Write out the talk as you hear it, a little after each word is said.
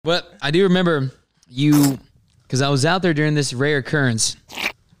But I do remember you, because I was out there during this rare occurrence.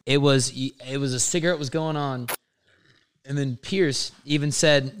 It was a cigarette was going on, and then Pierce even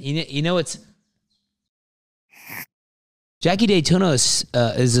said, "You know, it's Jackie Daytona is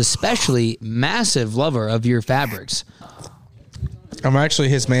especially massive lover of your fabrics." I'm actually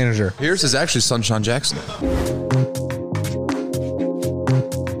his manager. Pierce is actually Sunshine Jackson.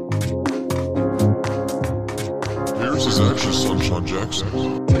 Pierce is actually Sunshine Jackson.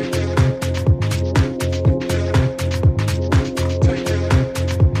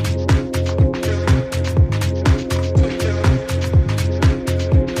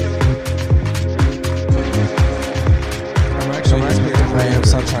 I am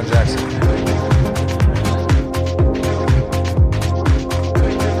Sunshine Jackson.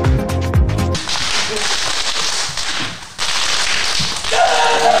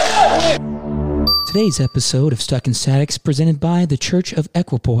 Today's episode of Stuck in Statics presented by the Church of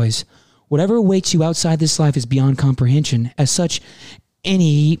Equipoise. Whatever awaits you outside this life is beyond comprehension. As such,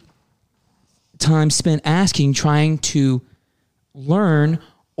 any time spent asking, trying to learn,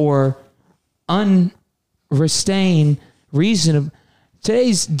 or unrestrain reason of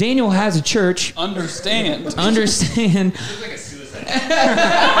today's Daniel has a church. Understand.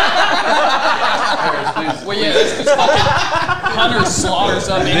 Well, yeah, this is fucking Hunter slaughters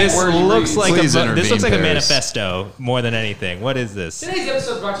up any This word looks like Please this looks like a Paris. manifesto more than anything. What is this? Today's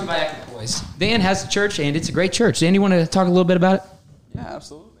episode brought to you by Equipoise. Dan has a church, and it's a great church. Dan, you want to talk a little bit about it? Yeah,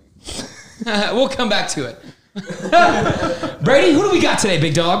 absolutely. We'll come back to it. Brady, who do we got today,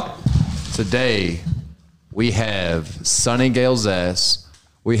 big dog? Today, we have Sonny Gale's ass.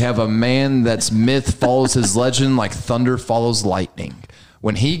 We have a man that's myth follows his legend like thunder follows lightning.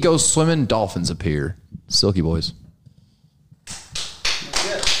 When he goes swimming, dolphins appear. Silky Boys.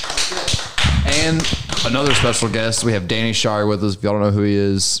 And another special guest, we have Danny Shire with us. If y'all don't know who he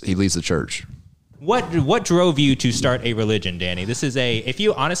is, he leads the church. What drove you to start a religion, Danny? This is if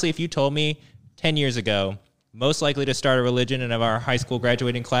you told me 10 years ago, most likely to start a religion in our high school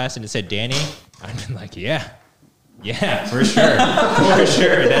graduating class, and it said Danny, I'd been like, yeah, for sure. For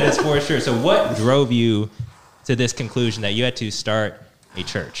sure. That is for sure. So what drove you to this conclusion that you had to start a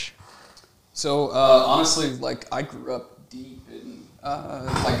church? So, honestly, like, I grew up deep in,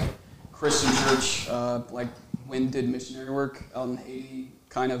 like, Christian church, like, when did missionary work out in Haiti,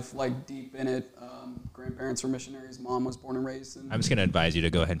 kind of, like, deep in it. Grandparents were missionaries. Mom was born and raised in... I'm just going to advise you to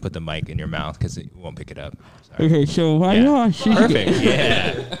go ahead and put the mic in your mouth because it won't pick it up. Sorry. Okay, so why not? Perfect.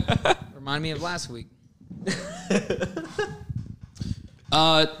 Yeah. Remind me of last week.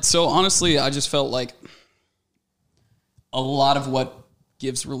 So, honestly, I just felt like a lot of what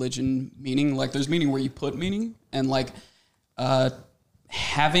gives religion meaning, like, there's meaning where you put meaning, and, like,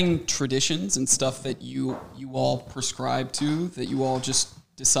 having traditions and stuff that you all prescribe to, that you all just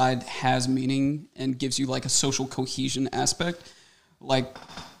decide has meaning and gives you like a social cohesion aspect. Like,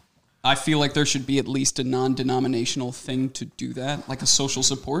 I feel like there should be at least a non-denominational thing to do that, like a social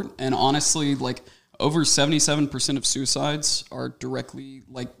support. And honestly, like over 77% of suicides are directly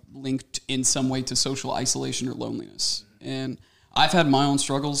like linked in some way to social isolation or loneliness. And I've had my own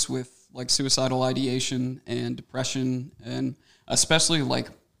struggles with like suicidal ideation and depression, and especially like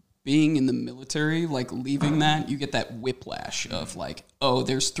being in the military, like leaving that, you get that whiplash of like, oh,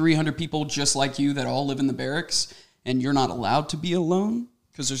 there's 300 people just like you that all live in the barracks and you're not allowed to be alone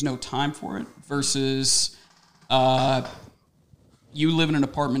because there's no time for it, versus you live in an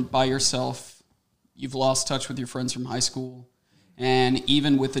apartment by yourself, you've lost touch with your friends from high school, and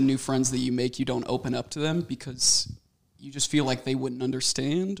even with the new friends that you make, you don't open up to them because you just feel like they wouldn't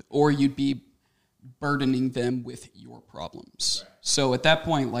understand, or you'd be burdening them with your problems. So at that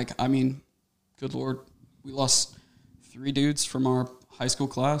point, like, I mean, good Lord, we lost 3 dudes from our high school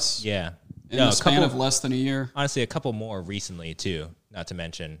class. Yeah. In the span of less than a year. Honestly, a couple more recently, too, not to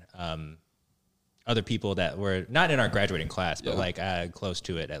mention other people that were not in our graduating class, but like close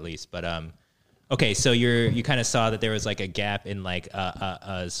to it at least. But okay, so you kind of saw that there was like a gap in like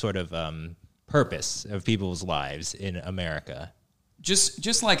a sort of purpose of people's lives in America.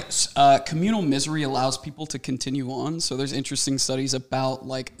 Just like communal misery allows people to continue on. So there's interesting studies about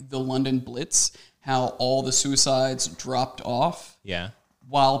like the London Blitz, how all the suicides dropped off. Yeah.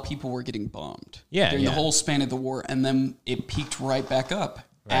 While people were getting bombed. Yeah. During the whole span of the war, and then it peaked right back up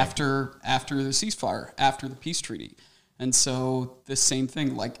after the ceasefire, after the peace treaty. And so the same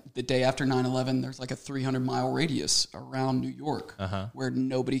thing, like the day after 9/11, there's like a 300-mile radius around New York where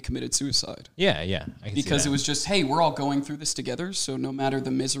nobody committed suicide. Yeah, yeah. Because it was just, hey, we're all going through this together, so no matter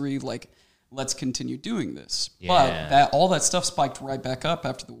the misery, like, let's continue doing this. Yeah. But all that stuff spiked right back up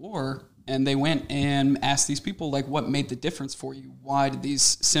after the war And they went and asked these people, like, what made the difference for you? Why did these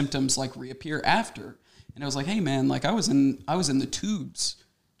symptoms, like, reappear after? And I was like, hey, man, like, I was in the tubes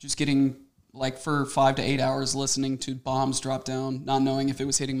just getting, like, for 5 to 8 hours listening to bombs drop down, not knowing if it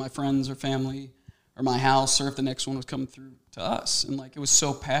was hitting my friends or family or my house or if the next one was coming through to us. And, like, it was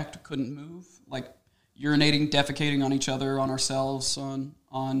so packed, we couldn't move. Like, urinating, defecating on each other, on ourselves,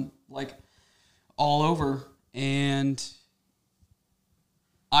 on like, all over. And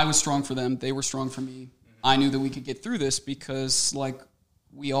I was strong for them. They were strong for me. I knew that we could get through this because, like,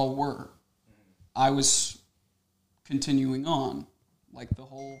 we all were. I was continuing on. Like, the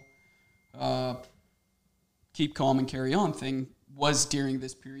whole keep calm and carry on thing was during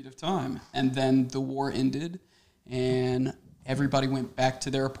this period of time. And then the war ended, and everybody went back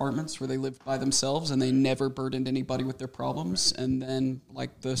to their apartments where they lived by themselves, and they never burdened anybody with their problems. And then,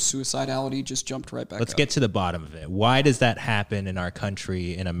 like, the suicidality just jumped right back Let's up. get to the bottom of it. Why does that happen in our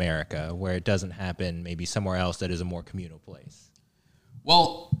country, in America, where it doesn't happen maybe somewhere else that is a more communal place?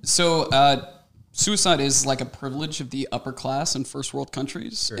 Well, so suicide is like a privilege of the upper class in first world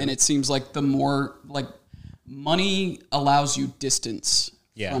countries. Sure. And it seems like the more, like, money allows you distance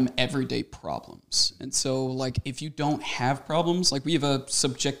from everyday problems. And so, like, if you don't have problems, like, we have a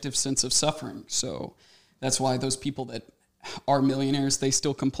subjective sense of suffering. So that's why those people that are millionaires, they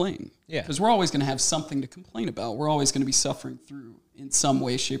still complain. Yeah. Because we're always going to have something to complain about. We're always going to be suffering through in some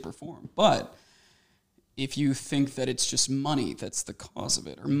way, shape, or form. But if you think that it's just money that's the cause of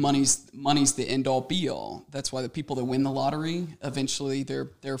it, or money's the end all be all, that's why the people that win the lottery, eventually they're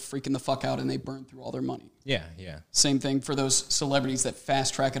freaking the fuck out and they burn through all their money. Yeah, yeah. Same thing for those celebrities that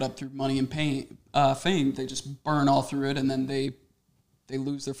fast track it up through money and fame. They just burn all through it, and then they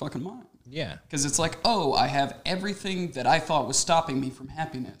lose their fucking mind. Yeah. Because it's like, oh, I have everything that I thought was stopping me from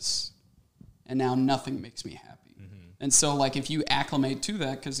happiness, and now nothing makes me happy. And so, like, if you acclimate to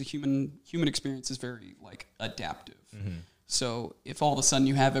that, because the human experience is very, like, adaptive. So if all of a sudden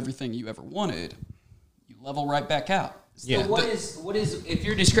you have everything you ever wanted, you level right back out. Yeah. So what is if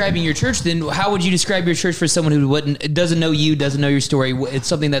you're describing your church, then how would you describe your church for someone who doesn't know you, doesn't know your story? It's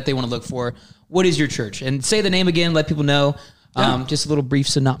something that they want to look for. What is your church? And say the name again, let people know. Just a little brief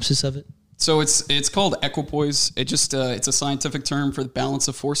synopsis of it. So it's called equipoise. It just it's a scientific term for the balance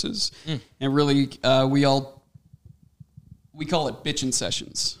of forces. And really, we call it bitchin'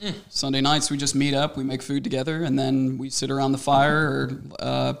 sessions. Sunday nights, we just meet up, we make food together, and then we sit around the fire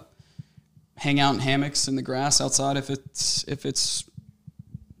or hang out in hammocks in the grass outside if it's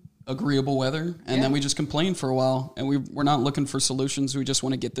agreeable weather. And then we just complain for a while. And we're not looking for solutions. We just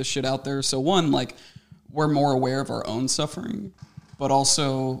want to get this shit out there. So one, like, we're more aware of our own suffering, but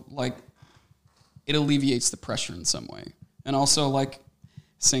also, like, it alleviates the pressure in some way. And also, like,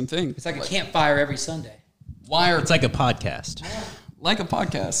 same thing. It's like a campfire every Sunday. It's like a podcast. Like a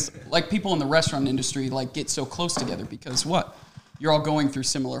podcast. Like, people in the restaurant industry, like, get so close together because what? You're all going through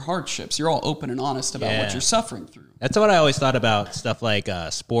similar hardships. You're all open and honest about what you're suffering through. That's what I always thought about stuff like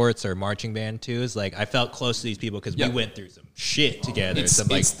sports or marching band too. Is like I felt close to these people because we went through some shit together. It's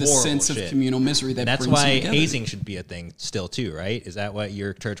the sense of communal misery that that's brings why you together. hazing should be a thing still too, right? Is that what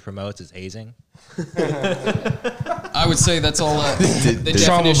your church promotes? Is hazing? I would say that's all. The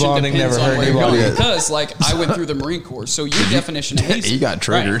definition bonding depends never on hurt where you're anybody. going. Because, like, I went through the Marine Corps, so your definition of hazing You got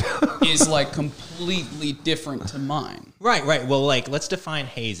triggered. is like completely different to mine. Right. Well, like, let's define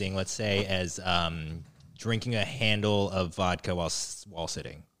hazing. Let's say as drinking a handle of vodka while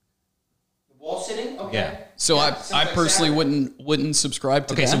sitting. Wall sitting? Okay. Yeah. So I personally wouldn't subscribe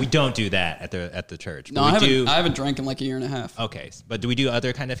to that. Okay, so we don't do that at the church. No, but I haven't drank in like a year and a half. Okay, but do we do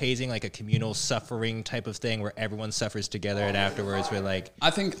other kind of hazing, like a communal suffering type of thing, where everyone suffers together and afterwards we're like? I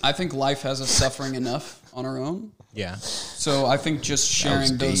think life has us suffering enough on our own. Yeah. So I think just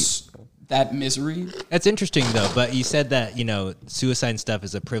sharing that misery. That's interesting though. But you said that suicide stuff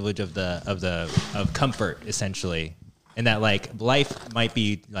is a privilege of comfort essentially. And that, like, life might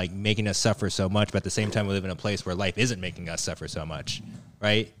be, like, making us suffer so much, but at the same time we live in a place where life isn't making us suffer so much,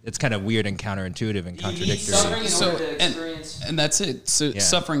 right? It's kind of weird and counterintuitive and contradictory. And that's it. So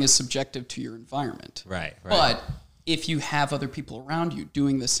suffering is subjective to your environment. Right. But if you have other people around you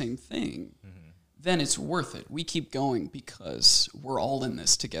doing the same thing, then it's worth it. We keep going because we're all in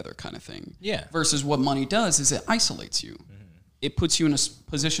this together kind of thing. Yeah. Versus what money does is it isolates you. It puts you in a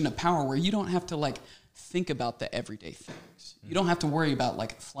position of power where you don't have to, like, think about the everyday things. You don't have to worry about,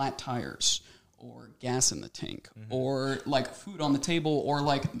 like, flat tires or gas in the tank or, like, food on the table or,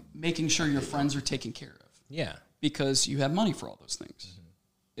 like, making sure your friends are taken care of. Yeah. Because you have money for all those things.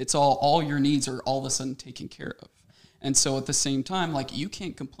 It's all your needs are all of a sudden taken care of. And so at the same time, like, you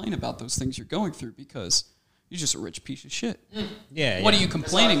can't complain about those things you're going through because you're just a rich piece of shit. Yeah. What are you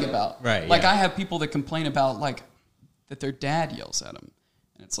complaining about? Right, Like yeah. I have people that complain about like that their dad yells at them,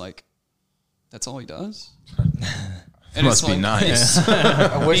 and it's like, that's all he does. And Must be nice.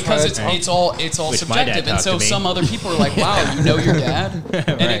 because it's all Wish my dad subjective, and talked so to me. some other people are like, "Wow, you know your dad," and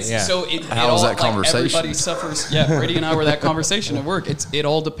Right, yeah. so it How all, was that like, conversation? Everybody suffers. Yeah, Brady and I were that conversation at work. It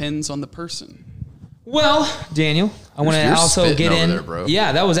all depends on the person. Well, Daniel, I want to You're also spitting get over in. there, bro.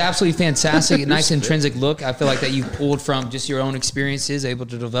 Yeah, that was absolutely fantastic. A nice intrinsic look. I feel like that you pulled from just your own experiences, able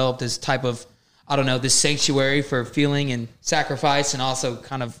to develop this type of, I don't know, this sanctuary for feeling and sacrifice, and also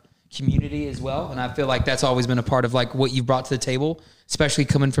kind of community as well. And I feel like that's always been a part of like what you've brought to the table, especially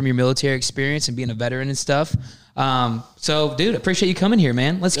coming from your military experience and being a veteran and stuff. So, dude, appreciate you coming here,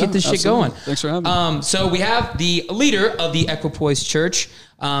 man. Let's get this shit absolutely. going. Thanks for having me. So we have the leader of the Equipoise Church,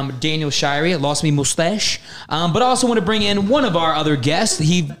 Daniel Shirey, Lost Me Mustache. But I also want to bring in one of our other guests.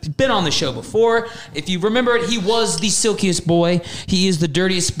 He's been on the show before. If you remember it, he was the silkiest boy. He is the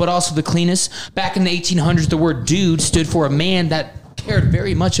dirtiest, but also the cleanest. Back in the 1800s, the word dude stood for a man that cared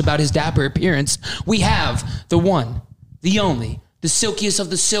very much about his dapper appearance. We have the one, the only, the silkiest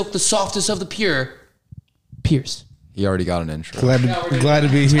of the silk, the softest of the pure, Pierce. He already got an intro. Glad to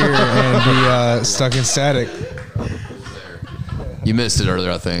be here and be stuck in static. You missed it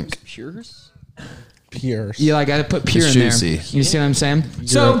earlier, I think. Pures? Pierce. Yeah, like I put pure It's in there. juicy. You see what I'm saying?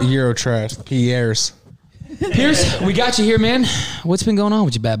 So, Euro trash. Pierce. Pierce, we got you here, man. What's been going on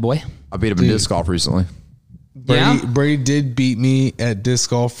with you, bad boy? I beat him in disc golf recently. Brady did beat me at disc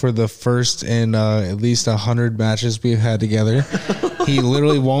golf for the first in at least 100 matches we've had together. He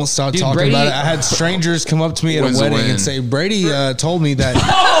literally won't stop talking Brady- about it. I had strangers come up to me at a Wins a wedding win. and say, Brady told me that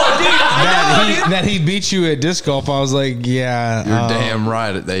that he beat you at disc golf. I was like, yeah. You're damn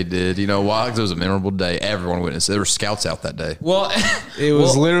right they did. You know why? 'Cause it was a memorable day. Everyone witnessed it. There were scouts out that day. Well, It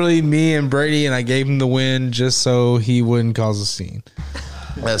was literally me and Brady, and I gave him the win just so he wouldn't cause a scene.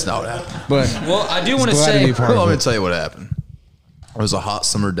 That's not what happened. But I do want to glad to say, be part Well, of let it. me tell you what happened. It was a hot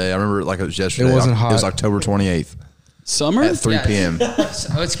summer day. I remember it like it was yesterday. It wasn't hot. It was October 28th Summer? at 3 p.m.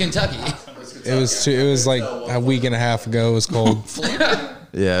 oh, it's Kentucky. It was like a week and a half ago. It was cold.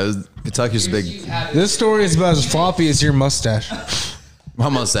 Yeah, Kentucky's big. This story is about as floppy as your mustache. My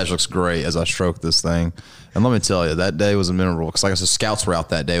mustache looks great as I stroke this thing. And let me tell you, that day was memorable because, like I said, scouts were out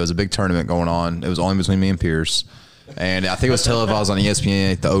that day. It was a big tournament going on. It was only between me and Pierce. And I think it was televised on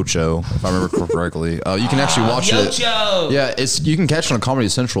ESPN, the Ocho, if I remember correctly. You can actually watch it. Ocho! Yeah, you can catch it on Comedy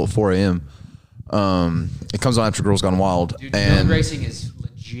Central at 4 a.m. It comes on after Girls Gone Wild. Dude, and road racing is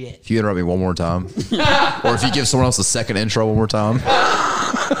legit. if you interrupt me one more time, or if you give someone else a second intro one more time,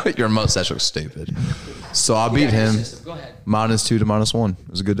 your mustache looks stupid. So I beat him Go ahead. -2 to -1. It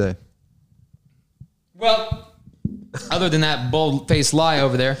was a good day. Well, other than that bold-faced lie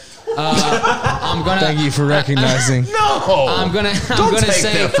over there, I'm gonna. Thank you for recognizing. I'm gonna take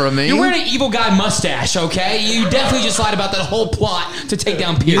say that from me. you're wearing an evil guy mustache. Okay, you definitely just lied about that whole plot to take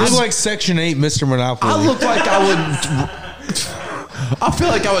down You Pierce. look like Section 8 Mr. Monopoly. I look like I would. I feel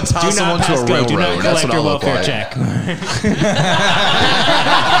like I would tie Do someone not to a pass go. railroad. Do not That's collect what I your look welfare like. check.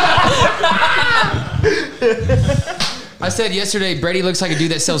 I said yesterday, Brady looks like a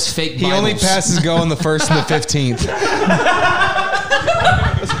dude that sells fake He Bibles. only passes go on the 1st and the 15th.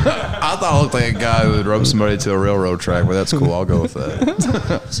 I thought I looked like a guy who would rope somebody to a railroad track, but that's cool. I'll go with that.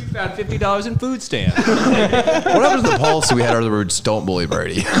 You found $50 in food stamps. What happened to the policy we had earlier where we just don't bully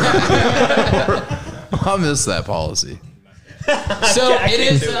Brady? I miss that policy. So it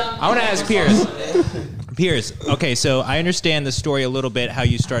is. I want to ask Pierce. Pierce, okay, so I understand the story a little bit, how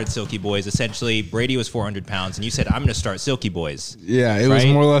you started Silky Boys. Essentially, Brady was 400 pounds, and you said, I'm going to start Silky Boys. Yeah, it was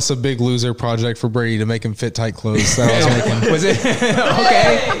Right? more or less a big loser project for Brady to make him fit tight clothes that I was making. Was it?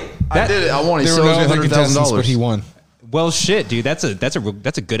 Okay. I did it. I won. He There were sold no me other contestants, but he $100,000. won. Well, shit, dude, that's a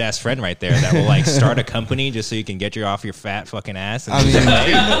good ass friend right there that will like start a company just so you can get you off your fat fucking ass. And I mean,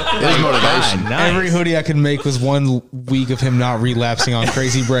 It is motivation. nice. every hoodie I could make was 1 week of him not relapsing on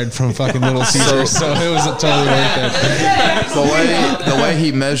crazy bread from fucking Little Caesars, so it was totally worth it. The way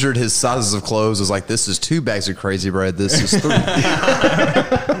he measured his sizes of clothes was like, this is 2 bags of crazy bread. This is 3.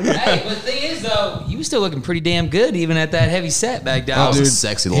 Hey, but the thing is, though, you was still looking pretty damn good even at that heavy set back down. I was a Dude,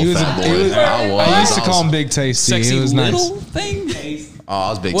 sexy he little was a- fat he boy. was- I used to call him Big Tasty. Sexy It was little nice. thing? Oh, I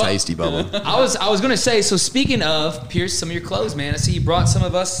was big Well- tasty, Bubba. I was gonna say. So speaking of Pierce, some of your clothes, man. I see you brought some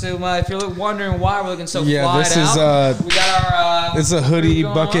of us to. If you're wondering why we're looking so Yeah, flyed this is, out, we got our. It's a hoodie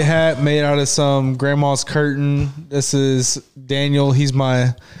going bucket on. hat made out of some grandma's curtain. This is Daniel. He's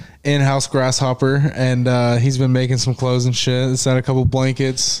my in-house grasshopper, and he's been making some clothes and shit. It's got a couple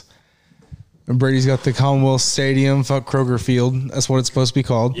blankets. And Brady's got the Commonwealth Stadium, fuck Kroger Field. That's what it's supposed to be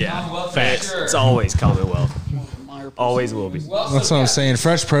called. Commonwealth, Facts. sure. It's always Commonwealth. Always will be. That's what I'm saying.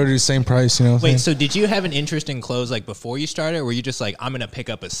 Fresh produce, same price, you know. Wait, so did you have an interest in clothes like before you started, or were you just like, I'm gonna pick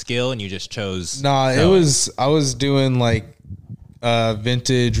up a skill and you just chose? Nah, sewing? I was doing like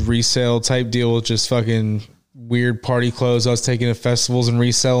vintage resale type deal with just fucking weird party clothes I was taking to festivals and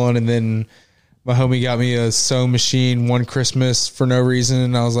reselling, and then my homie got me a sewing machine one Christmas for no reason,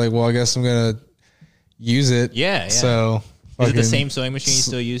 and I was like, well, I guess I'm gonna use it. Yeah. So Is it the same sewing machine you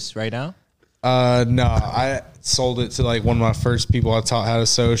still use right now? No, I sold it to like one of my first people I taught how to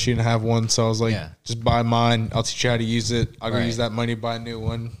sew. She didn't have one, so I was like, just buy mine. I'll teach you how to use it. I'll go use that money to buy a new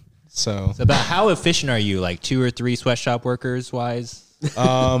one. So about how efficient are you? Like 2 or 3 sweatshop workers wise?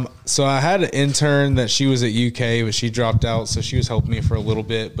 So I had an intern that she was at UK, but she dropped out, so she was helping me for a little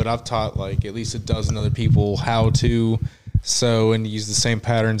bit. But I've taught like at least a dozen other people how to sew and use the same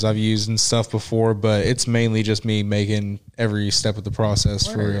patterns I've used and stuff before. But it's mainly just me making every step of the process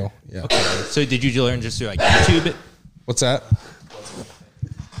for real. Yeah. Okay. So did you learn just through like YouTube it? What's that?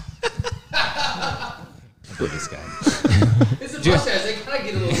 This guy. It's a mustache. They kind of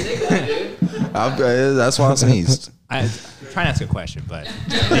get a little thick, dude. That's why I sneezed. I'm trying to ask a question, but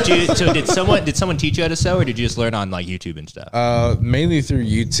did someone teach you how to sew, or did you just learn on like YouTube and stuff? Mainly through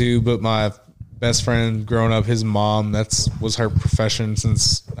YouTube, but my best friend growing up, his mom, was her profession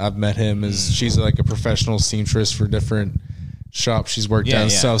since I've met him. She's like a professional seamstress for different shops she's worked at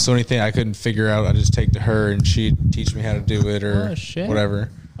and stuff. So anything I couldn't figure out, I just take to her and she'd teach me how to do it or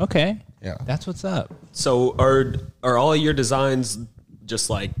whatever. Okay. Yeah. That's what's up. So are all of your designs just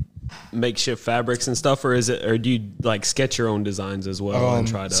like makeshift fabrics and stuff, or do you like sketch your own designs as well and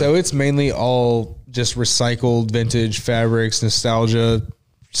try to? So it's mainly all just recycled vintage fabrics, nostalgia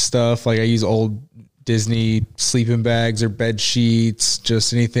stuff. Like I use old Disney sleeping bags or bed sheets,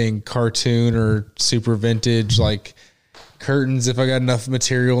 just anything cartoon or super vintage, like curtains if I got enough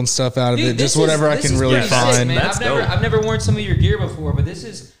material and stuff out of it. Just whatever I can really find. Man. I've never worn some of your gear before, but this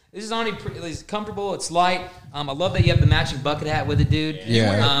is only it's comfortable. It's light. I love that you have the matching bucket hat with it, dude.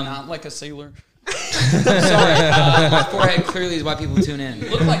 Yeah. Not like a sailor. Sorry, my forehead clearly is why people tune in. You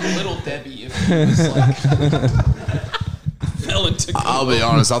look like Little Debbie if you was like fell into. I'll be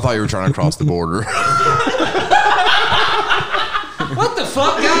honest. I thought you were trying to cross the border. What the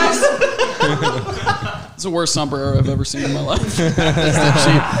fuck, guys? It's the worst sombrero I've ever seen in my life.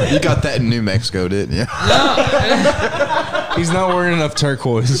 You got that in New Mexico, didn't you? He's not wearing enough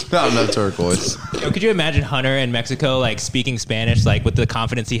turquoise. Not enough turquoise. Yo, could you imagine Hunter in Mexico like speaking Spanish like with the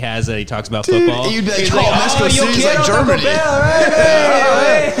confidence he has that he talks about football? You'd be like, He's Mexico yo City's quiero like Germany.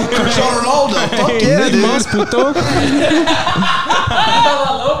 Cristiano Ronaldo. Fuck yeah, dude.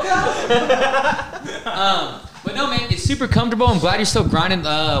 But no, man, it's super comfortable. I'm glad you're still grinding.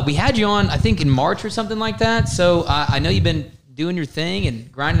 We had you on, I think, in March or something like that. So I know you've been doing your thing and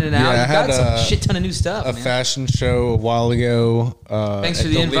grinding it out. Yeah, You've got some shit ton of new stuff, A man. fashion show a while ago. Thanks at for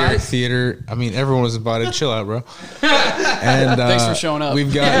the Lyric invite. Theater. I mean, everyone was invited. Chill out, bro. And Thanks for showing up.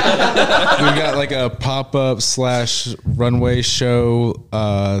 We've got like a pop-up / runway show.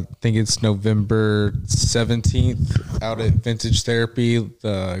 I think it's November 17th out at Vintage Therapy,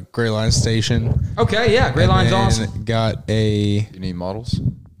 the Gray Line Station. Okay, yeah, Gray Line's awesome. Got a You need models?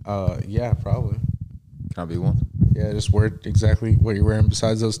 yeah, probably. Can I be one? Yeah, just wear exactly what you're wearing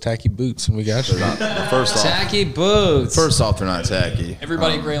besides those tacky boots, and we got you. First off, Tacky boots. they're not tacky.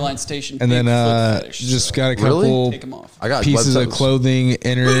 Everybody at Gray Line Station. And then big foot fetish, just so got a couple take them off. I got pieces web of toes. clothing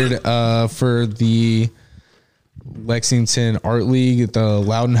entered for the Lexington Art League at the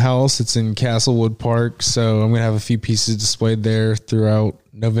Loudon House. It's in Castlewood Park, so I'm gonna have a few pieces displayed there throughout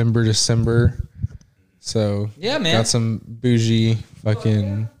November, December. So Yeah, man. got some bougie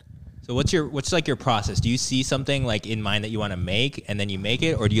fucking. So what's like your process? Do you see something like in mind that you want to make and then you make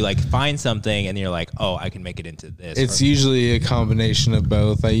it, or do you like find something and you're like, oh, I can make it into this? It's usually a combination of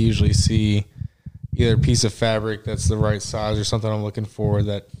both. I usually see either a piece of fabric that's the right size or something I'm looking for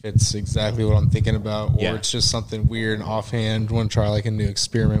that fits exactly what I'm thinking about, or it's just something weird and offhand. Want to try like a new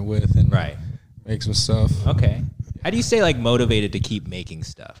experiment with and make some stuff. Okay. How do you stay like motivated to keep making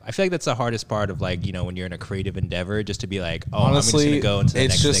stuff? I feel like that's the hardest part of like, you know, when you're in a creative endeavor, just to be like, oh, Honestly, I'm just gonna go into the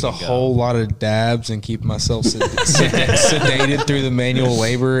it's next just thing a and go. whole lot of dabs and keep myself sedated through the manual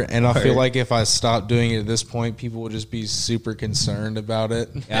labor. And I feel like if I stop doing it at this point, people will just be super concerned about it,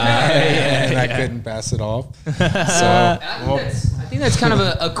 and I couldn't pass it off. So I think that's kind of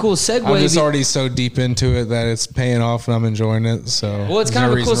a cool segue. I'm just already so deep into it that it's paying off and I'm enjoying it. So Well, it's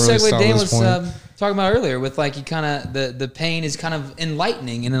kind there's of a no cool reason to segue really stop Dan at was this point. talking about earlier with like you kind of the pain is kind of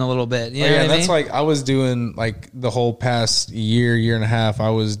enlightening in a little bit. You know what I that's mean? like I was doing like the whole past year and a half. I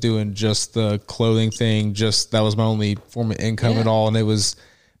was doing just the clothing thing. Just that was my only form of income at all, and it was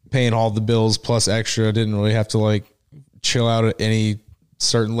paying all the bills plus extra. I didn't really have to like chill out at any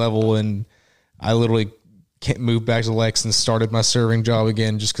certain level, and I literally can't move back to Lex and started my serving job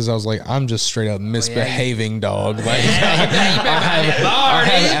again just because I was like, I'm just straight up misbehaving, dog. Like, I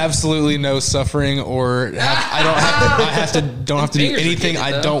have absolutely no suffering, or don't have to do anything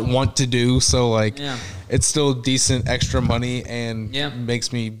I don't want to do. So like, it's still decent extra money and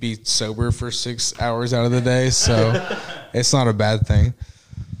makes me be sober for 6 hours out of the day. So it's not a bad thing.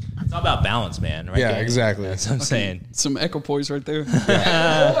 It's all about balance, man. Right? Yeah, exactly. That's what I'm saying. Some equipoise right there.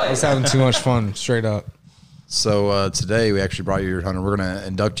 I was having too much fun, straight up. So today we actually brought you here, Hunter. We're going to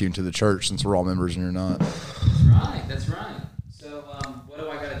induct you into the church since we're all members and you're not. That's right. So what do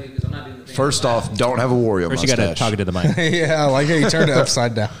I got to do? Because I'm not doing the thing. First off, don't have a Wario First, mustache. you got to talk it to the mic. Yeah, I like how you turned it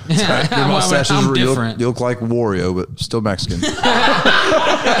upside down. Your mustache I'm is you different. look like Wario, but still Mexican.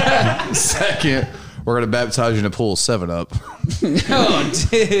 Second, we're going to baptize you in a pool of 7-Up. Oh,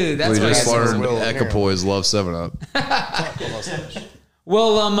 dude, that's We what just I learned Will equipoise love 7-Up.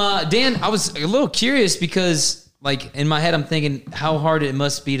 Well, Dan, I was a little curious because, like, in my head, I'm thinking how hard it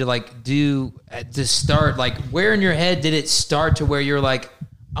must be to like to start. Like, where in your head did it start to where you're like,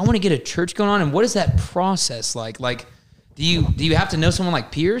 I want to get a church going on, and what is that process like? Like, do you have to know someone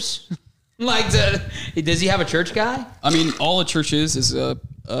like Pierce? Like, does he have a church guy? I mean, all a church is a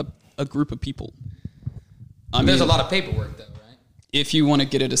group of people. There's a lot of paperwork, though, right? If you want to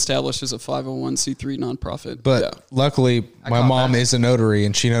get it established as a 501c3 nonprofit. But luckily, my caught mom that. is a notary,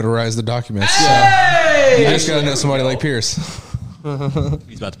 and she notarized the documents. Hey! So you just gotta know somebody like Pierce.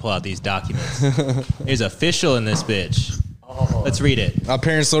 He's about to pull out these documents. There's official in this bitch. Let's read it. My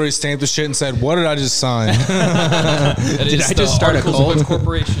parents literally stamped the shit and said, "What did I just sign?" Did I just start a Articles cult? of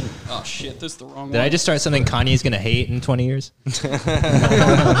Incorporation. Oh shit, this is the wrong one. Did I just start something Kanye's going to hate in 20 years?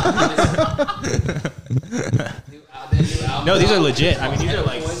 No, these are legit. I mean, these are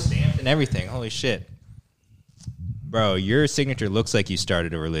like stamped and everything. Holy shit. Bro, your signature looks like you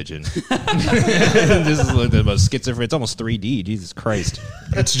started a religion. This is like the most schizophrenic. It's almost 3D. Jesus Christ.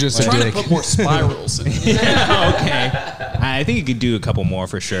 It's just a trying to dick. put more spirals in it. Okay. I think you could do a couple more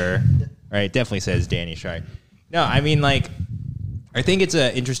for sure. All right. Definitely says Danny Shark. No, I mean, like, I think it's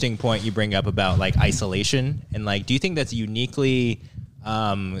an interesting point you bring up about like isolation. And like, do you think that's uniquely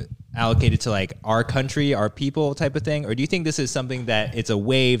allocated to like our country, our people type of thing? Or do you think this is something that it's a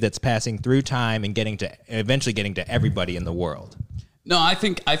wave that's passing through time and eventually getting to everybody in the world? No, I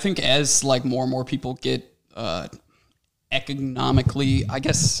think as like more and more people get economically, I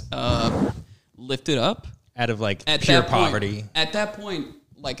guess, lifted up Out of like at pure that point- poverty. At that point,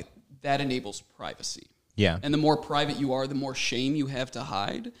 like that enables privacy. Yeah. And the more private you are, the more shame you have to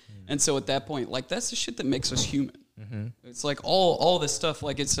hide. And so at that point, like that's the shit that makes us human. It's like all this stuff.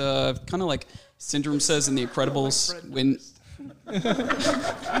 Like it's kind of like Syndrome says in The Incredibles when.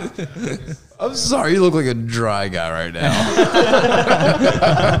 I'm sorry, you look like a dry guy right now.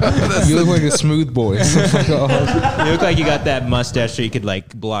 You look like a smooth boy. You look like you got that mustache so you could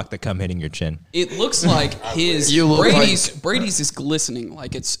like block the cum hitting your chin. It looks like his You look Brady's is glistening,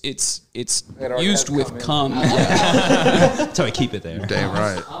 like it's used with cum. That's how I keep it there. Damn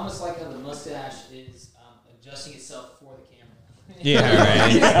right. I almost like how the mustache is adjusting itself for the camera. Yeah,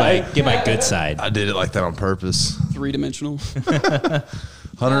 right. Like, get my good side. I did it like that on purpose. 3-dimensional.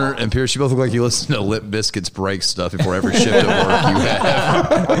 Hunter and Pierce, you both look like you listen to Limp Bizkit's break stuff before every shift at work you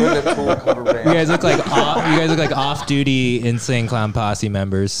have. You guys look like off-duty Insane Clown Posse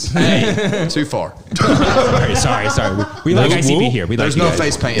members. Too far. Sorry. We like ICP here. We like There's you no guys.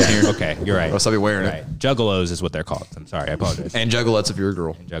 face paint here. Okay, you're right. Or else I'll be wearing Right. Juggalos is what they're called. I'm sorry. I apologize. it. And juggalettes if you're a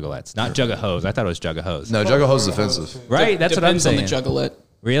girl. Juggalettes, not juggahos. I thought it was juggahos. No, juggahose is offensive. Right. That's what I'm Depends on saying. the juggalette.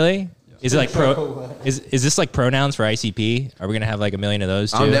 Really? Is it like is this like pronouns for ICP? Are we gonna have like a million of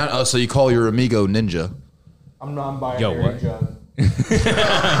those too? I'm down. Oh, so you call your amigo ninja? I'm non-binary. Yo, what? He's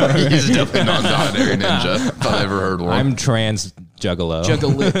definitely non-binary ninja. If I've ever heard one. I'm trans juggalo.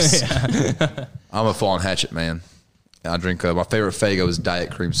 Juggalips. I'm a fallen hatchet man. I drink. My favorite Faygo is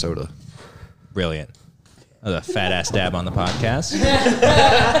Diet Cream Soda. Brilliant. That was a fat ass dab on the podcast.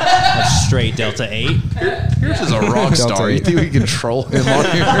 A straight Delta 8. Yours is a rock star. You think we can troll him on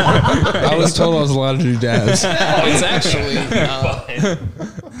here? I was told I was allowed to do dabs. It's actually I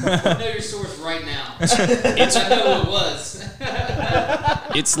know your source right now. I know who it was.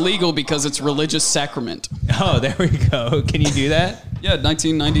 it's legal because it's religious sacrament. Oh, there we go. Can you do that? Yeah,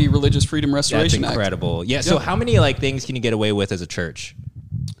 1990 Religious Freedom That's Restoration Act. incredible. Yeah. So how many like things can you get away with as a church?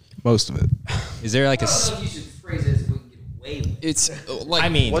 Most of it. Is there like a? I don't know if you should phrase it as we can get away with. It's like I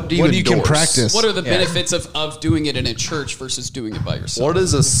mean, What do you What you can endorse? practice. what are the benefits of doing it in a church versus doing it by yourself? What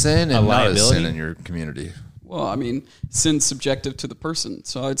is a sin and not a liability? sin in your community? Well, I mean, sin's subjective to the person.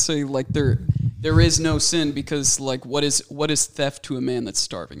 So I'd say like there is no sin because like what is theft to a man that's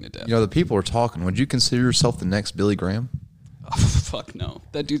starving to death? You know, the people are talking. Would you consider yourself the next Billy Graham? Oh, fuck no.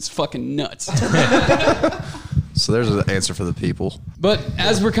 That dude's fucking nuts. So there's an answer for the people. But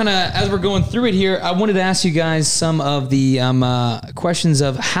as we're going through it here, I wanted to ask you guys some of the questions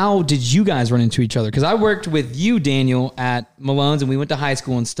of how did you guys run into each other? Because I worked with you, Daniel, at Malone's, and we went to high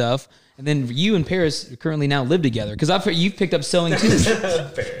school and stuff. And then you and Paris currently now live together. Because you've picked up sewing too.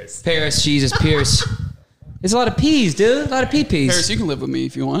 Paris, Jesus, Pierce. It's a lot of peas, dude. A lot of pee-pees. Paris, you can live with me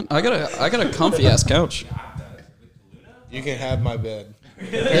if you want. I got a comfy ass couch. You can have my bed.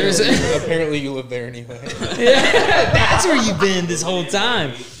 Apparently you live there anyway. That's where you've been this whole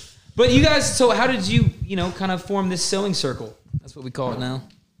time. But you guys, so how did you kind of form this sewing circle? That's what we call it now.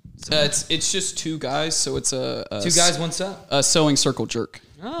 It's just two guys, so it's two guys, one sew. A sewing circle jerk.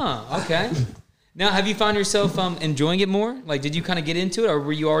 Oh, okay. Now, have you found yourself enjoying it more? Like, did you kind of get into it, or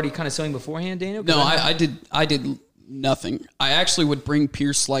were you already kind of sewing beforehand, Daniel? No, I did nothing. I actually would bring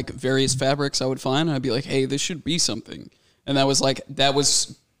Pierce like various fabrics I would find, and I'd be like, "Hey, this should be something." And that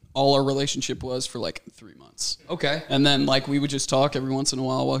was all our relationship was for like 3 months. Okay. And then like we would just talk every once in a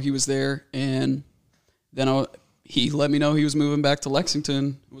while he was there, and then he let me know he was moving back to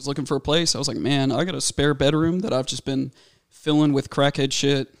Lexington. Was looking for a place. I was like, man, I got a spare bedroom that I've just been filling with crackhead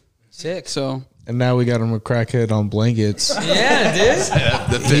shit. Sick. So. And now we got him a crackhead on blankets. Yeah, dude.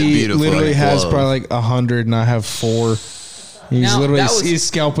 That fit He beautifully. literally has probably like 100, and I have 4. He's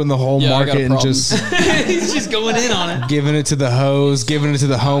scalping the whole market and just he's just going in on it, giving it to the hoes, giving it to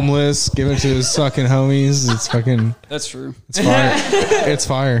the homeless, giving it to his sucking homies. It's fucking. That's true. It's fire. It's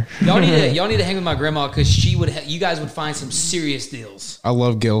fire. Y'all need to hang with my grandma because you guys would find some serious deals. I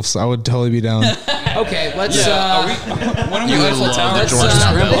love gilfs. I would totally be down. Okay, let's. When You would love the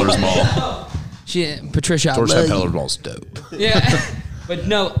Georgetown Pellers Mall. Patricia, Georgetown Pellers Mall's dope. Yeah, but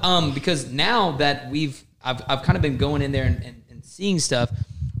no, because now that I've kind of been going in there and seeing stuff.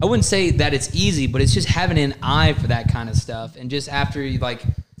 I wouldn't say that it's easy, but it's just having an eye for that kind of stuff. And just after you like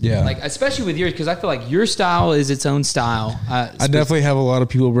especially with yours, because I feel like your style is its own style. I definitely have a lot of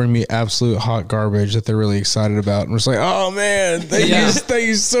people bring me absolute hot garbage that they're really excited about. And we're just like, oh man, thank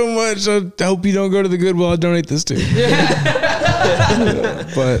you so much. I hope you don't go to the Goodwill. I'll donate this to.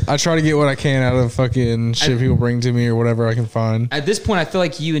 But I try to get what I can out of fucking shit people bring to me or whatever I can find. At this point, I feel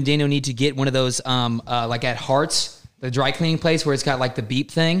like you and Daniel need to get one of those like at Hearts, the dry cleaning place where it's got like the beep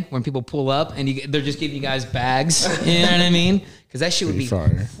thing when people pull up and they're just giving you guys bags. You know what I mean? Because that shit would be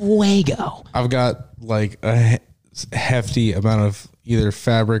fuego. I've got like a hefty amount of either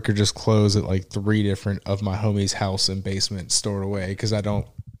fabric or just clothes at like 3 different of my homie's house and basement stored away because I don't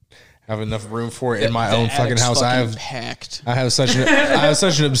have enough room for it in my own fucking house. I have such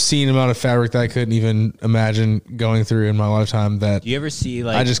an obscene amount of fabric that I couldn't even imagine going through in my lifetime. That Do you ever see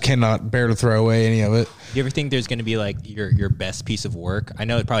like I just cannot bear to throw away any of it. Do you ever think there's going to be like your best piece of work? I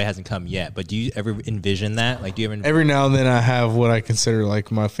know it probably hasn't come yet, but do you ever envision that? Like, do you ever? Every now and then I have what I consider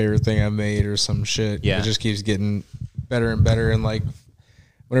like my favorite thing I made or some shit. Yeah. It just keeps getting better and better. And like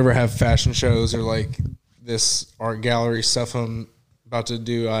whenever I have fashion shows or like this art gallery stuff I'm about to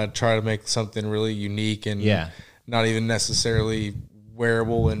do, I try to make something really unique and not even necessarily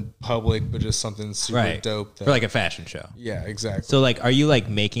wearable in public, but just something super dope for like a fashion show. Yeah, exactly. So like, are you like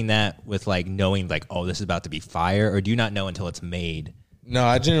making that with like knowing like, oh, this is about to be fire, or do you not know until it's made? No,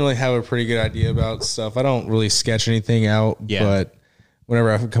 I generally have a pretty good idea about stuff. I don't really sketch anything out, but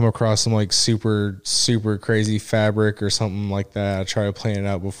whenever I come across some like super, super crazy fabric or something like that, I try to plan it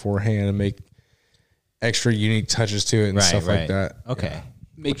out beforehand and make extra unique touches to it and stuff like that. Okay. Yeah.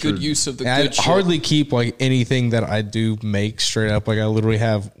 Make good use of the and good I shit. hardly keep like anything that I do make straight up. Like I literally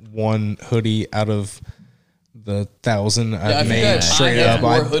have one hoodie out of the 1,000 I've made straight I have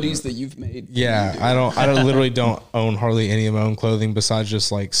up. more hoodies that you've made. Yeah, I literally don't own hardly any of my own clothing besides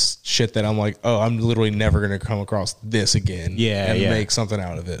just like shit that I'm like, oh, I'm literally never going to come across this again. Yeah, and make something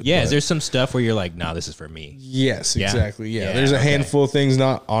out of it. Yeah, but is there some stuff where you're like, nah, this is for me? Yes, exactly. Yeah, there's a handful of things,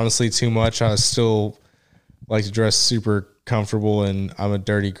 not honestly too much. I still like to dress super comfortable, and I'm a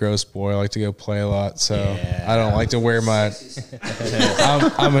dirty, gross boy. I like to go play a lot, so I don't like to wear my.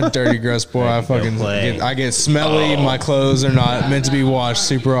 I'm a dirty, gross boy. I get smelly. My clothes are not meant to be washed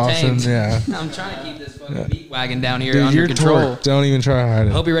super often. Tanked. Yeah, I'm trying to keep this fucking beat wagon down here dude, under you're control. torqued. Don't even try to hide I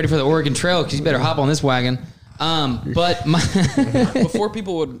it. hope you're ready for the Oregon Trail because you better hop on this wagon. But Before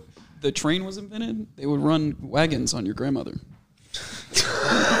the train was invented, they would run wagons on your grandmother.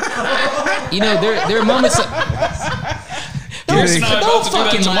 you know, there are moments. Get Chris and I are about to do that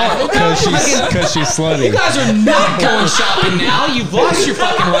fucking tomorrow. Because she's slutty. You guys are not going shopping now. You've lost your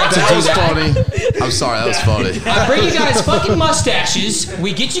fucking right to That do was that. funny. I'm sorry, that was funny. I bring you guys fucking mustaches.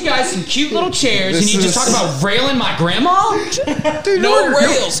 We get you guys some cute little chairs, and you just talk about railing my grandma? No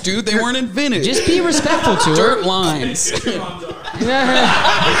rails, dude. They weren't invented. Just be respectful to her. dirt lines.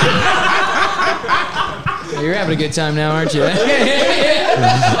 You're having a good time now, aren't you?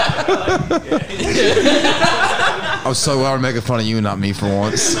 I was so glad we're making fun of you and not me for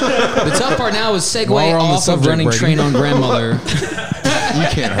once. The tough part now is segue While we're on the off of subject, running Brady. train on grandmother. You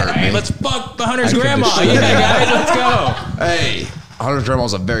can't hurt me. Let's fuck the Hunter's I grandma. couldn't Yeah, guys, let's go. Hey, Hunter's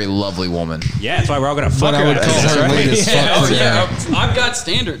grandma's a very lovely woman. Yeah, that's why we're all gonna fuck But her. I would call That's her right. late as fuck Oh for yeah, that. I've got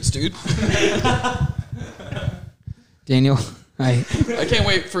standards, dude. Daniel, I can't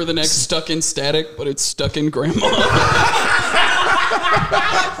wait for the next Stuck in Static, but it's Stuck in Grandma.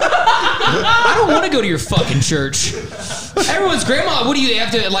 I don't want to go to your fucking church. Everyone's grandma. What do you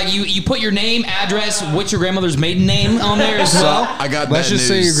have to like? You put your name, address, what's your grandmother's maiden name on there as well. I got Let's bad just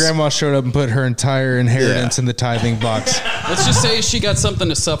say your news. grandma showed up and put her entire inheritance in the tithing box. Let's just say she got something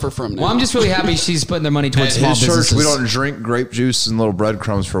to suffer from now. Well, I'm just really happy she's putting their money towards At small his church, businesses. we don't drink grape juice and little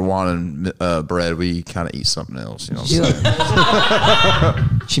breadcrumbs for wine and bread. We kind of eat something else. You know what I'm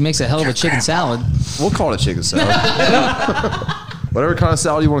saying? She makes a hell of a chicken salad. We'll call it a chicken salad. Whatever kind of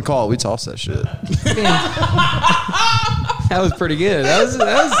salad you want to call it, we toss that shit. That was pretty good. That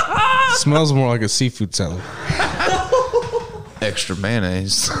was Smells more like a seafood salad. Extra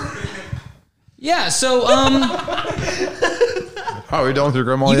mayonnaise. yeah. So How are we done with your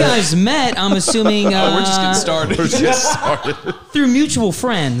grandma you yet? guys met. I'm assuming We're just getting started. We're just started. through mutual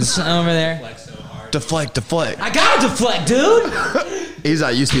friends over there. Deflect. I gotta deflect, dude. He's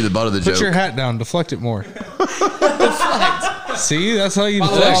not used to be the butt of the Put joke. your hat down. Deflect it more. See, that's how you By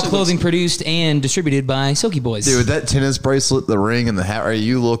the way, deflect. all clothing produced and distributed by Silky Boys. Dude, that tennis bracelet, the ring, and the hat, right?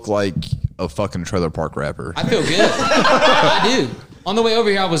 You look like a fucking trailer park rapper. I feel good. I do. On the way over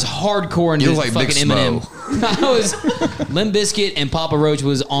here, I was hardcore into You look like fucking Big Eminem. Smo. I was Limp Bizkit and Papa Roach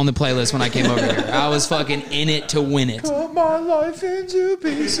was on the playlist when I came over here. I was fucking in it to win it. Cut my life into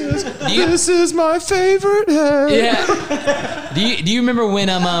pieces. you- This is my favorite head. Yeah. Do you remember when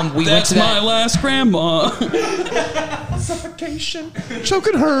we went That's to my that? last grandma. Suffocation.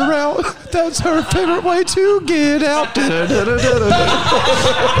 Choking her out. That's her favorite way to get out. The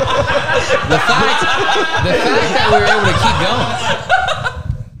fact that we were able to keep going.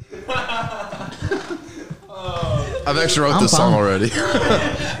 I've actually wrote I'm this song fine. already.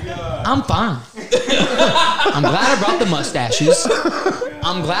 I'm fine. I'm glad I brought the mustaches.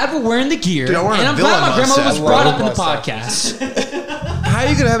 I'm glad we're wearing the gear. Dude, I'm wearing and a I'm glad my villain grandmother was mustache. brought Love up in the mustache. podcast. How are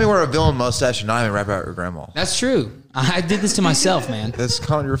you gonna have me wear a villain mustache and not even rap about your grandma? That's true. I did this to myself, man. That's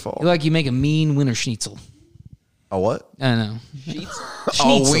kind of your fault. You're like you make a mean winter schnitzel. A what? I don't know. A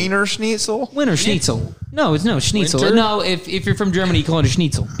Schnitzel. wiener schnitzel? Winter schnitzel. No, it's no schnitzel. Winter? No, if you're from Germany, you call it a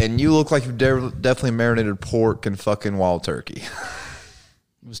schnitzel. And you look like you've definitely marinated pork and fucking wild turkey.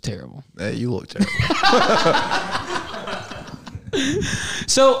 It was terrible. Hey, you look terrible.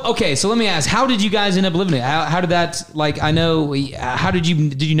 So let me ask, how did you guys end up living it? How did that, like, I know, how did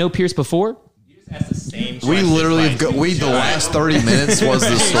you know Pierce before? That's the same. We literally have the last 30 minutes was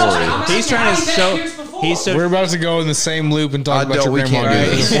the story. He's trying to show. He's so. We're about to go in the same loop and talk I about don't- your we grandma can't do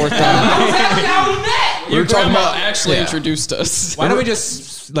for this. the fourth time. Your talking grandma about- actually yeah. introduced us. Why don't we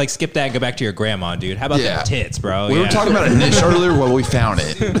just like skip that and go back to your grandma, dude? How about Yeah. them tits, bro? We were talking about a niche earlier. Well, we found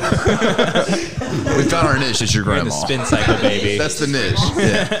it. We found our niche. It's your We're in grandma. the spin cycle, baby. That's the niche.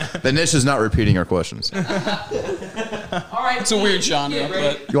 Yeah. The niche is not repeating our questions. All right. It's a weird genre,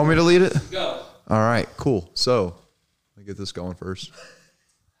 but You want me to lead it? Go. All right, cool. So, let me get this going first.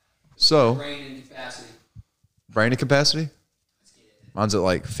 So, Brain and capacity. brain capacity? Mine's at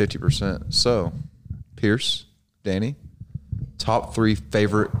like 50%. So, Pierce, Danny, top 3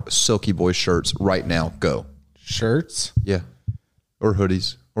 favorite Silky Boy shirts right now. Go. Shirts? Yeah. Or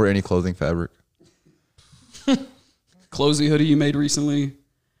hoodies. Or any clothing fabric. Closey hoodie you made recently,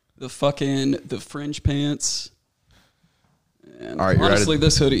 the fringe pants. And All right, you're honestly,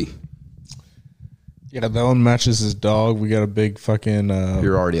 this hoodie. Yeah, that one matches his dog. We got a big fucking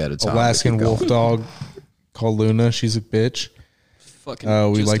You're already out of time. Alaskan Keep going. wolf dog called Luna. She's a bitch.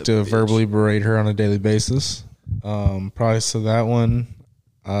 Fucking We just like a to bitch. verbally berate her on a daily basis. Price of that one.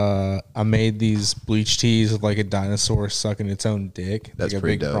 I made these bleach tees of like a dinosaur sucking its own dick. That's like a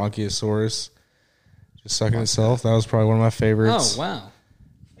pretty big dope. Bronchiosaurus just sucking itself. That was probably one of my favorites. Oh, wow.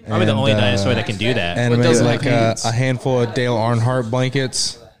 Probably the And, only dinosaur that can do that. And I What made doesn't like have hands? a handful of Dale Earnhardt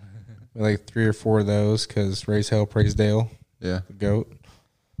blankets. Like 3 or 4 of those because raise hell, praise Dale, Yeah. the goat.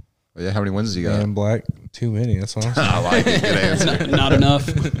 Oh, yeah, how many wins has he got? Man in Black, too many. That's what I'm saying. I like it. Good answer. Not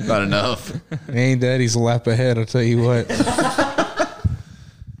enough. Not enough. He ain't dead. He's a lap ahead. I'll tell you what.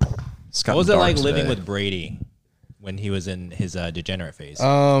 What was it like living with Brady when he was in his degenerate phase?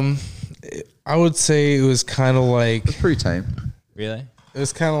 I would say it was kind of like Pretty tame. Really? it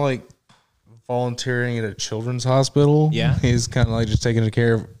was kind of like volunteering at a children's hospital. Yeah. He's kind of like just taking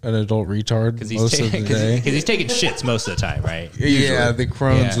care of an adult retard Because most of the day. he's taking shits most of the time, right? Yeah, the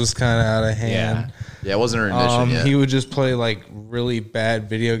Crohn's Yeah. was kind of out of hand. Yeah, it wasn't an admission yet. He would just play like really bad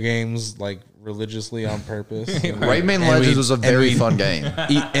video games like religiously on purpose. Rayman And Legends we'd- was a and very we'd fun game.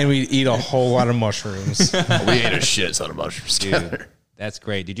 and we'd eat a whole lot of mushrooms. We ate a shit ton of mushrooms together. Dude, that's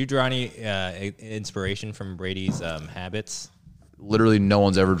great. Did you draw any inspiration from Brady's habits? Literally, no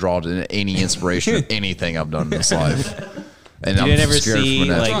one's ever drawn any inspiration of anything I've done in this life. And You I'm didn't ever scared see from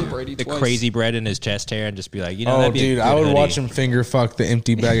that. Drawn like Brady the twice. crazy bread in his chest hair and just be like, Oh, that'd be a dude, good I would hoodie. watch him finger fuck the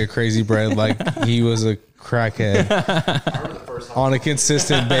empty bag of crazy bread like he was a crackhead on a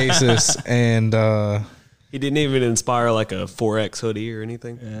consistent basis. And He didn't even inspire like a 4X hoodie or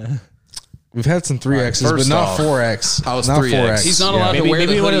anything. we've had some 3Xs, but first not off, 4X. I was not 3X. He's not allowed to Maybe, wear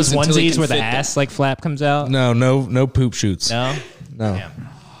maybe the one of those hoodies until he onesies can where the fit them. ass like flap comes out. No poop shoots. No? No. Damn.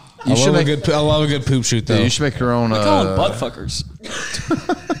 You should make I love a good poop shoot though. You should make your own. We call them butt fuckers.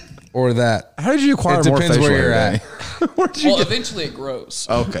 Or that. How did you acquire It more depends facial where you're hair, at. Danny? Where did you Well, get? eventually it grows.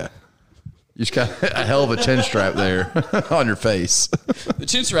 Okay. You just got a hell of a chin strap there on your face. The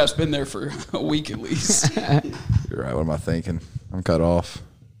chin strap's been there for a week at least. You're right. What am I thinking? I'm cut off.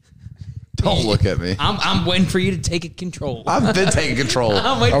 Don't look at me. I'm waiting for you to take it control. I've been taking control.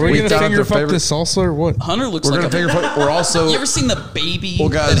 I'm waiting Are for we you gonna to thought take of finger the fuck favorite- this salsa or what? Hunter looks We're like gonna a. figure. We're also. You ever seen the baby Well,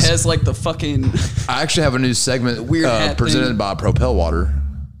 guys- that has like the fucking I actually have a new segment Weird hat presented thing. by Propel Water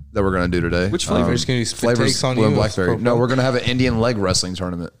that we're going to do today. Which flavor? There's gonna be spit flavors takes on with you. blackberry. Propel. No, we're going to have an Indian leg wrestling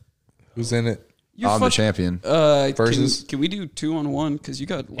tournament. Who's in it? I'm the champion. Versus? Can we do 2-on-1? Because you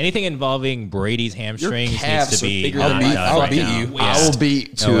got Anything involving Brady's hamstrings needs calves to are be. bigger not than my done I'll right beat now. you. Yeah. I will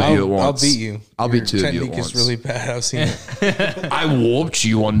beat two of you at I'll once. beat you. I'll Your beat two of you at technique once. is really bad. I've seen it. I whooped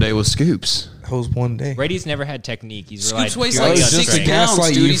you one day with scoops. That was one day. Brady's never had technique. He's relied Scoops weighs purely like was on just 6 to strength. pounds,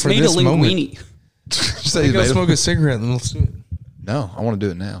 gaslight dude. you He's for made a this moment. linguine. Say Go made smoke a cigarette and let's do it. No, I want to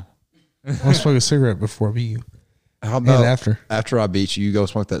do it now. I'll smoke a cigarette before I beat you. How about after? After I beat you, you go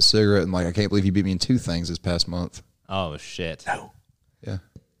smoke that cigarette and like I can't believe you beat me in two things this past month. Oh shit! Yeah.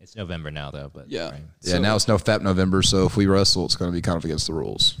 It's November now though, but Yeah. right. Yeah, now it's no Fap November, so if we wrestle, it's going to be kind of against the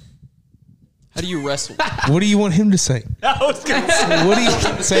rules. How do you wrestle? What do you want him to say? What do you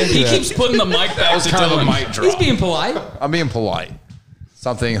say to He that? keeps putting the mic back to Dylan. He's being polite. I'm being polite.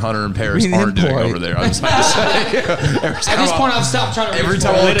 Something Hunter and Paris Being aren't doing impolite. over there. I just like to say. At this point, I've stopped trying to. Every reach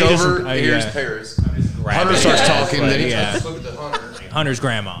time for I it. look Literally just- over, here's yeah. Paris. Grab Hunter it. starts talking, Like, then he yeah. look at the Hunter. Hunter's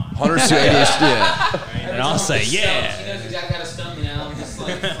grandma, Hunter's too ADHD. Yeah. and I'll say yeah. He knows exactly how to stun me now. I'm just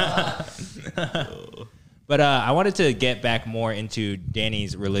like, But I wanted to get back more into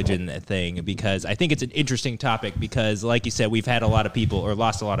Danny's religion thing because I think it's an interesting topic because, like you said, we've had a lot of people or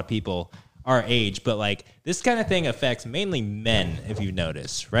lost a lot of people our age, but like this kind of thing affects mainly men, if you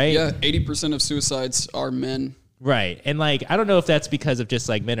notice, right? Yeah, 80% of suicides are men. Right. And like, I don't know if that's because of just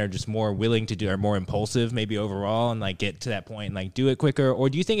like men are just more willing to do or more impulsive maybe overall and like get to that point and like do it quicker. Or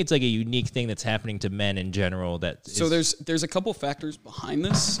do you think it's like a unique thing that's happening to men in general that So there's a couple factors behind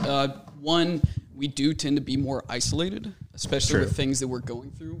this. One, we do tend to be more isolated, especially with things that we're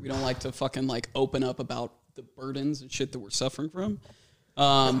going through. We don't like to fucking like open up about the burdens and shit that we're suffering from.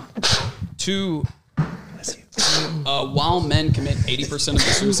 Two, while men commit 80% of the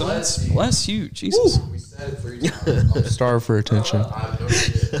suicides, bless you, Jesus. Starve for attention.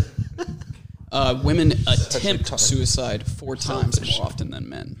 Women attempt suicide 4 times more often than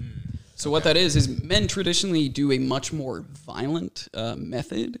men. So what that is men traditionally do a much more violent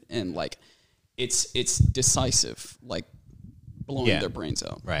method, and like it's decisive, like blowing Yeah. their brains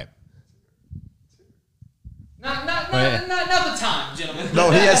out. right. not the time, gentlemen.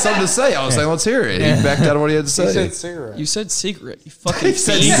 No, he had something to say. I was saying, let's hear it. He backed out of what he had to say. cigarette. You said cigarette. You fucking He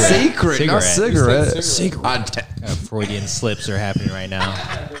said fiend. secret, not Cigarette. cigarette. Freudian slips are happening right now.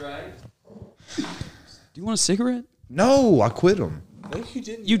 Do you want a cigarette? No, I quit him.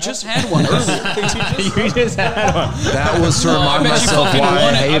 You just had one earlier. You just had one. That was to I remind bet you myself fucking why I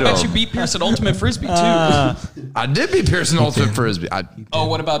won it. hate I bet him. you beat Pierce at Ultimate Frisbee too. I did beat Pearson Ultimate Frisbee. Oh,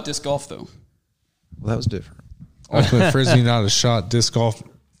 what about disc golf though? Well, that was different. Ultimate frisbee, not a shot. Disc golf,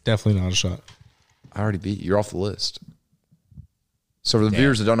 definitely not a shot. I already beat you. You're off the list. So for the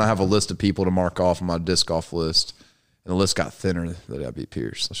viewers that don't know, I have a list of people to mark off on my disc golf list, and the list got thinner that I beat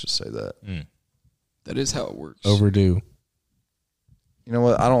Pierce. Let's just say that. That is how it works. Overdue. You know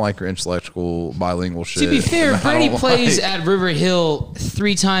what? I don't like your intellectual bilingual shit. To be fair, I Brady don't plays like- at River Hill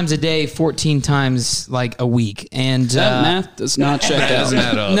 3 times a day, 14 times like a week, and That math does not check out.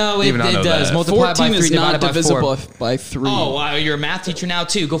 no, it Even I know does. that. Multiply 14 by 3 is not divided by 4. divisible by 3. Oh, wow, you're a math teacher now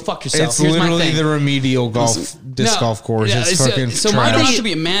too. Go fuck yourself. It's Here's my literally thing. the remedial disc No, golf course. yeah, It's so- fucking so my You trash. don't thing- have to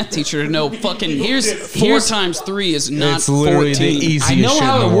be a math teacher to know fucking Here's- 4 times 3 is not It's literally 14. the easiest I know shit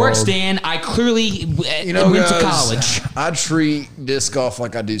how in it the works, world. Dan. I clearly You know, went to guys, college. I treat disc golf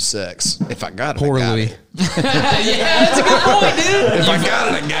like I do sex. If I got it, I got Poorly. it. Yeah, that's a good point, dude. If I got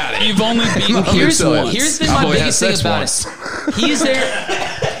it, I got it. You've only beaten Here's kids once. here's been I've my only had biggest thing sex about once. it. He is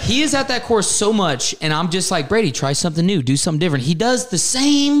there. He is at that course so much, and I'm just like, Brady, try something new, do something different. He does the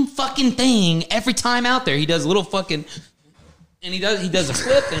same fucking thing every time out there. He does a little fucking, and he does a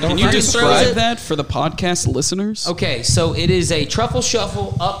flip. And Can he you fucking describe throws it. that for the podcast listeners? Okay, so it is a truffle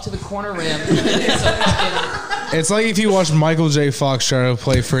shuffle up to the corner rim. It's a fucking- It's like if you watch Michael J. Fox try to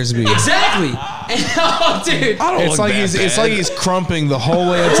play frisbee. exactly. And, oh, dude. It's like he's crumping the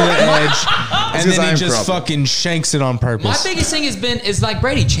whole way up to the edge, and because then he I'm just crumping. fucking shanks it on My purpose. biggest thing is like,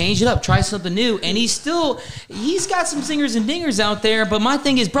 Brady, change it up, try something new, and he's got some singers and dingers out there. But my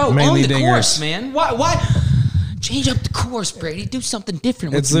thing is, bro, Mainly own the dingers. course, man. Why change up the course, Brady? Do something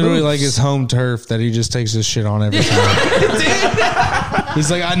different. It's with the literally moves. like his home turf that he just takes his shit on every time.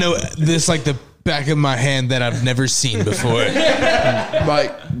 He's like, I know this like the back of my hand that I've never seen before.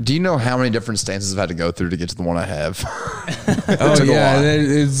 Like, do you know how many different stances I've had to go through to get to the one I have? Oh took a yeah, lot.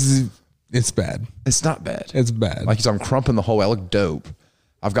 it's bad. It's not bad. It's bad. Like, I'm crumping the whole way. I look dope.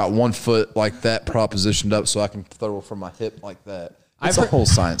 I've got one foot like that propositioned up so I can throw from my hip like that. It's a whole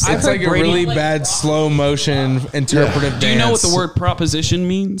science. it's like a really bad slow motion interpretive dance. Do you know what the word proposition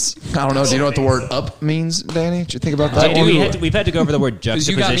means? I don't know. Do you know what the word up means, Danny? Did you think about that? We've had to go over the word you got me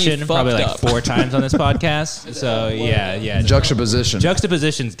juxtaposition probably like fucked up. 4 times on this podcast. So yeah. Juxtaposition.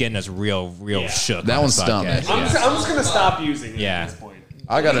 Juxtaposition's getting us real shook. That on one's this dumb. podcast. I'm Yeah. just gonna stop using it Yeah. at this point.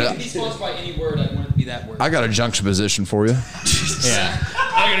 I got If he's sponsored by any word, I want it to be that word. I got a juxtaposition for you. Yeah.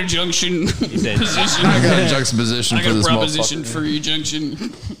 I got a junction said- position. I got a juxtaposition I for got a this proposition motherfucker. for you,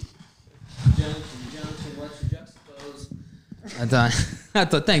 junction. I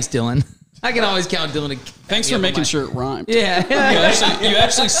thought, thanks, Dylan. I can always count Dylan. Thanks for making sure it rhymed. Yeah. You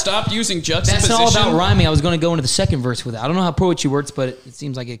actually stopped using juxtaposition. That's all about rhyming. I was going to go into the second verse with it. I don't know how poetry works, but it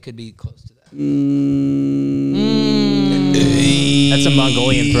seems like it could be close to that. That's a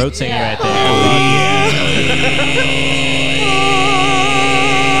Mongolian throat singer right there.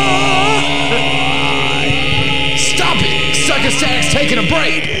 Stop it! Sucker Static's taking a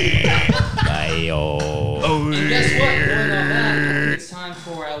break! And guess what? Going on that, it's time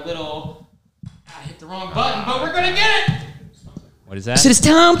for a little. I hit the wrong button, but we're gonna get it. What is I that? said it's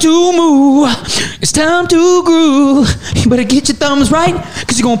time to move. It's time to groove. You better get your thumbs right,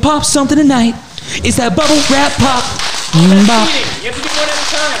 cause you're gonna pop something tonight. It's that bubble wrap pop. Bop. You have to do one at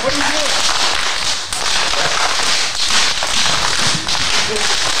a time. What are you doing?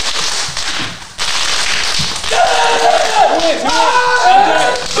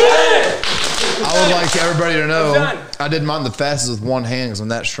 I would like everybody to know I didn't mind the fastest with one hand because I'm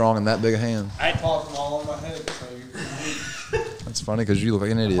that strong and that big a hand. That's funny because you look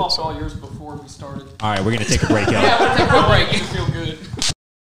like an idiot. Popped all yours before we started. All right, we're gonna take a break, y'all. Take a quick break. Feel good.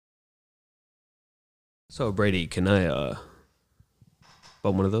 So Brady, can I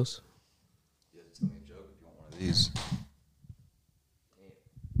bum one of those? These.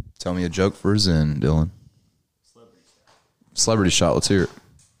 Tell me a joke for a Zen, Dylan. Celebrity shot. Let's hear it.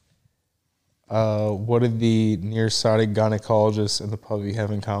 What did the nearsighted gynecologist and the puppy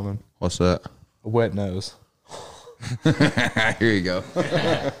have in common? What's that? A wet nose. Here you go.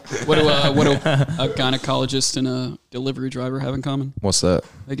 What do a gynecologist and a delivery driver have in common? What's that?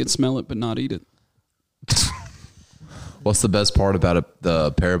 They can smell it but not eat it. What's the best part about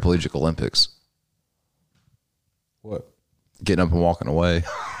the paraplegic Olympics? What? Getting up and walking away.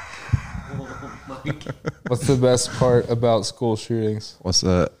 What's the best part about school shootings? What's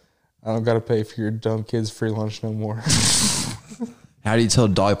that? I don't got to pay for your dumb kids' free lunch no more. How do you tell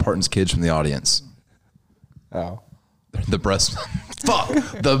Dolly Parton's kids from the audience? Oh. The breast. Fuck.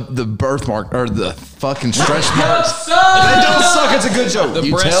 The birthmark or the fucking stretch marks. They don't suck. It's a good joke.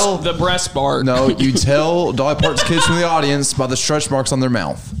 The breast bar. No, you tell Dolly Parton's kids from the audience by the stretch marks on their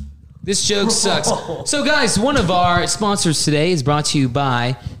mouth. This joke sucks. So, guys, one of our sponsors today is brought to you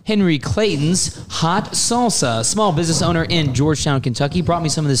by Henry Clayton's Hot Salsa, a small business owner in Georgetown, Kentucky. Brought me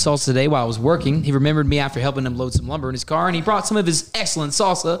some of this salsa today while I was working. He remembered me after helping him load some lumber in his car, and he brought some of his excellent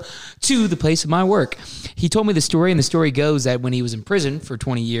salsa to the place of my work. He told me the story, and the story goes that when he was in prison for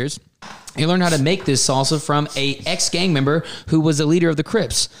 20 years, He learned how to make this salsa from a ex-gang member who was the leader of the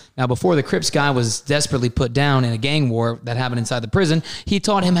Crips. Now, before the Crips guy was desperately put down in a gang war that happened inside the prison, he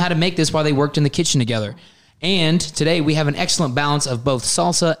taught him how to make this while they worked in the kitchen together. And today we have an excellent balance of both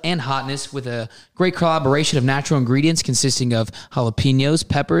salsa and hotness with a great collaboration of natural ingredients consisting of jalapenos,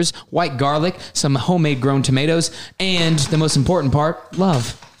 peppers, white garlic, some homemade grown tomatoes, and the most important part,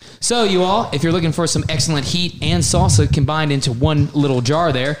 love. So you all, if you're looking for some excellent heat and salsa combined into one little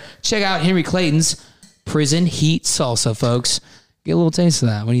jar there, check out Henry Clayton's Prison Heat Salsa, folks. Get a little taste of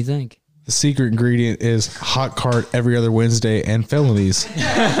that. What do you think? The secret ingredient is hot cart every other Wednesday and felonies.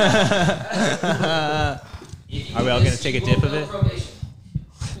 Are we all going to take a dip of it?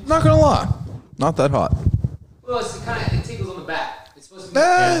 Not gonna lie, not that hot. Well, it tickles on the back. It's supposed to be.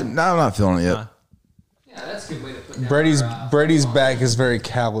 No, I'm not feeling it yet. Yeah, that's a good way to put that. Brady's back is very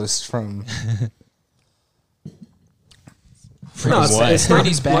calloused from. No, it's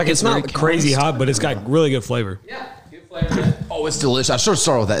Brady's back like is it's not very crazy calloused. hot, but it's got really good flavor. Yeah, good flavor. Oh, it's delicious. I should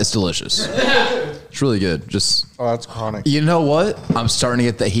start with that. It's delicious. It's really good. Just Oh, that's chronic. you know what? I'm starting to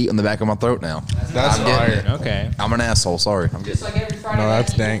get the heat on the back of my throat now. That's fire. Okay. I'm an asshole. Sorry. I'm Just getting like every Friday No, night,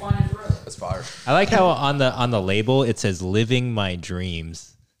 that's you'll dank. find it for us. that's fire. I like how on the label it says "Living My Dreams"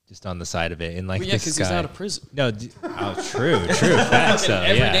 just on the side of it in like Well, the yeah, because sky. he's out of prison. No, true facts though.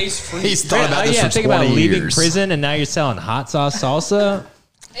 Every Yeah. day's free. He's thought about this yeah, for think 20 about leaving years. prison and now you're selling hot sauce salsa.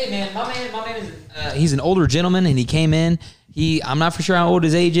 Hey man, my man is he's an older gentleman and he came in. I'm not for sure how old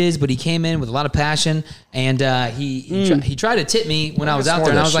his age is, but he came in with a lot of passion and he tried to tip me when I was out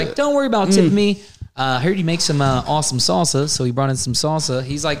there, and I was like, "Don't worry about tipping me." I heard you make some awesome salsa, so he brought in some salsa.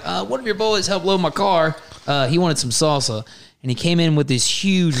 He's like, "One of your bullets helped load my car." He wanted some salsa. And he came in with this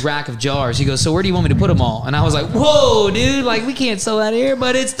huge rack of jars. He goes, "So where do you want me to put them all?" And I was like, "Whoa, dude! Like we can't sell that here,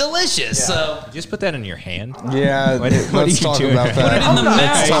 but it's delicious." So Just put that in your hand. Yeah, What are let's you talk doing about right that. Put it in the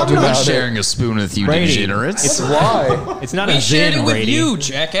Let's mouth. talk I'm not about it. sharing a spoon with you, Brady, degenerates. Why? It's not We a shared Zin, it with Brady. you,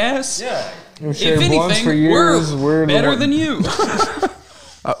 jackass. Yeah. We've If shared blunts anything, for years. we're in the better one- than you.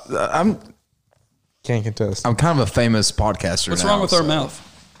 Can't contest. I'm kind of a famous podcaster. What's now, wrong with our so- mouth?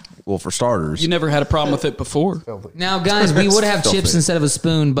 Well, for starters, You never had a problem with it before. now, guys, we would have Filthy. chips instead of a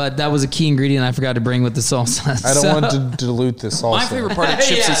spoon, but that was a key ingredient I forgot to bring with the salsa. I don't want to dilute this also. My favorite part of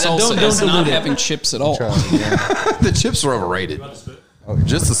chips and salsa don't is not dilute it. having chips at all. Yeah. the chips are overrated.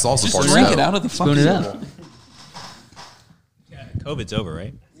 Just the salsa Just part. drink it out of the Spoon fucking it up. COVID's over,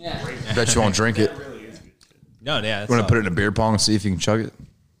 right? Bet you won't drink it. No, yeah. You want to put it in a beer pong and see if you can chug it?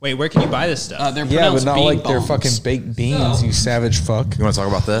 Wait, where can you buy this stuff? They're Yeah, but pronounced not bean like they're bombs. fucking baked beans, you savage fuck. You want to talk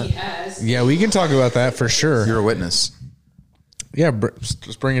about that? Yeah, we can talk about that for sure. You're a witness. Yeah,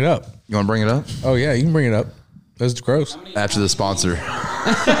 just bring it up. You want to bring it up? Oh, yeah, you can bring it up. That's gross. After the sponsor.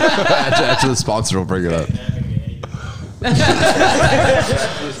 after the sponsor will bring it up.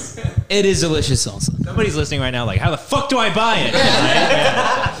 It is delicious salsa. Somebody's listening right now like, how the fuck do I buy it?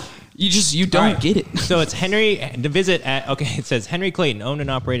 Right? You don't All right. get it. So it's Henry, to visit at, okay, it says Henry Clayton, owned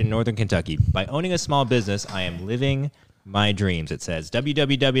and operated in Northern Kentucky. By owning a small business, I am living my dreams. It says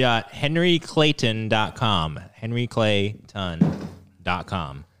www.henryclayton.com.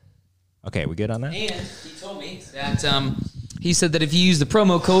 henryclayton.com. Okay, we good on that? And he told me that he said that if you use the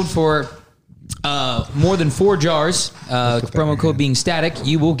promo code for more than 4 jars, the promo code being static,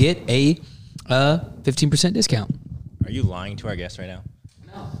 you will get a 15% discount. Are you lying to our guests right now?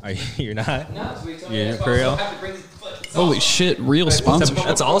 No. Are you, you're not? No, Yeah, for real? Holy shit, real sponsorship.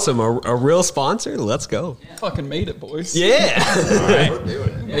 That's awesome. A real sponsor. Let's go. Fucking made it, boys. Yeah. All right.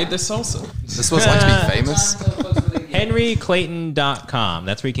 Made this salsa. This was like to be famous. henryclayton.com.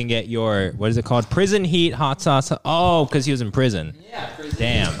 That's where you can get your, what is it called? Prison heat hot sauce. Oh, because he was in prison. Yeah,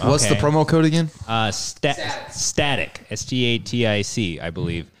 Damn. What's the okay. promo code again? Static. STATIC, I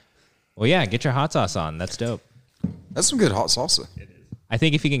believe. Well, yeah, get your hot sauce on. That's dope. That's some good hot salsa. I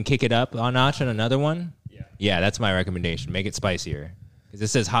think if you can kick it up a notch on another one, yeah, that's my recommendation. Make it spicier. Because it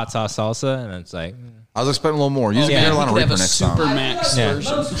says hot sauce salsa, and it's like, I was expecting a little more. Use the yeah. Carolina You could have Reaper a next super time. max Yeah.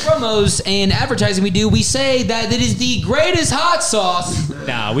 version. most promos and advertising we do, we say that it is the greatest hot sauce.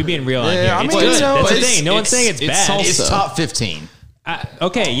 nah, we being real on Yeah, here. I It's mean, good. you know, That's the it's- thing. No one's saying it's bad. salsa. It's top 15.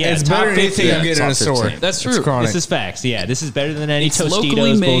 Okay, yeah. It's top better than anything 50. you get in a top store. 15. That's It's true. chronic. This is facts. Yeah, this is better than any It's locally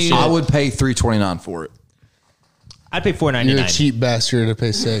Tostitos made. bullshit. I would pay $3.29 for it. I'd pay You're a $4.99. cheap bastard to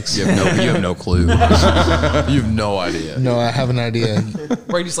pay $6. You have no clue. You have no idea. No, I have an idea.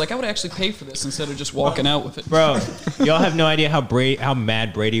 Brady's like, I would actually pay for this instead of just walking out with it. Bro, y'all have no idea how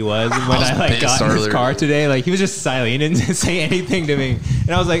mad Brady was when I like pissed got in his earlier. car today. Like he was just silent. He didn't say anything to me. And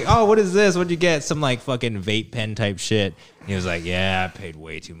I was like, "Oh, what is this? What'd you get? Some like fucking vape pen type shit." And he was like, "Yeah, I paid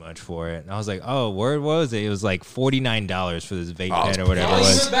way too much for it." And I was like, "Oh, word, what was it? It was like $49 for this vape pen or whatever it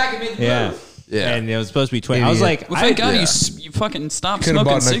was." back and made the Yeah. move. Yeah. And it was supposed to be 20. I was like, Well, thank God yeah. you fucking stopped Could have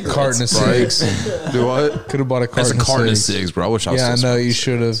smoking bought a cigarettes. carton of Right. cigs. Do what? Could have bought a That's carton a carton of of cigs. cigs, bro. I wish I was Yeah, I still know you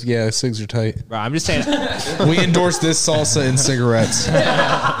should have. Yeah, cigs are tight. bro, I'm just saying. We endorse this salsa and cigarettes.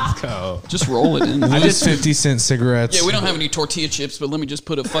 Go. Just roll it in. I just 50-cent cigarettes. Yeah, we don't have any tortilla chips, but let me just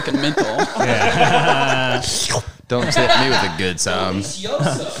put a fucking menthol. Don't tip me with a good time.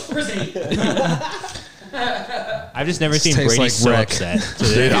 I've just never seen tastes Brady like so wreck. upset.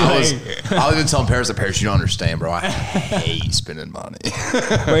 Dude, I was even telling Paris that Paris, you don't understand, bro. I hate spending money.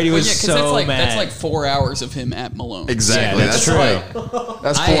 Brady Well, was yeah, because so that's mad. like 4 hours of him at Malone. Exactly. Yeah, that's true. Like,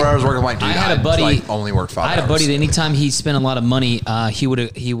 that's 4 hours working. I'm like, dude, I had a buddy. like, only work 5 I hours. had a buddy that anytime he spent a lot of money, he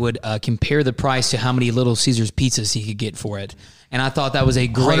would compare the price to how many Little Caesars pizzas he could get for it. And I thought that was a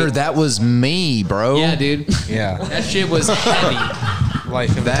great. Hunter, that was me, bro. Yeah, dude. Yeah. That shit was heavy.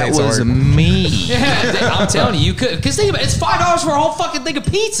 Life That imitates was art. me. Yeah, I'm telling you, you could. Because think about it, it's $5 for a whole fucking thing of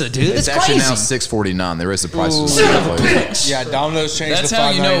pizza, dude. It's That's actually crazy. now $6.49. They raised the prices. Yeah, Domino's changed That's the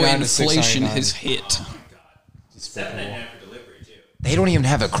how you know $5.99 to inflation $6.99. has hit. They don't even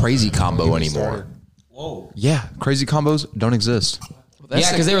have a crazy combo anymore. Whoa. Yeah, crazy combos don't exist. Yeah,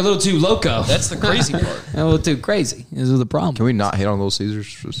 because they were a little too loco. That's the crazy part. a little too crazy. This is the problem. Can we not hit on Little Caesars?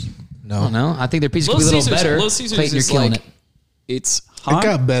 Just I don't know. I think their pizza could be a little better. Little Caesars Clayton, you're is killing like, it. it's hot. It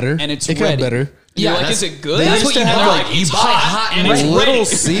got better. And it's it ready. got better. You're Yeah, like, that's- is it good? that's what you And they're want. like, You it's buy hot hot and and it's ready. Little ready.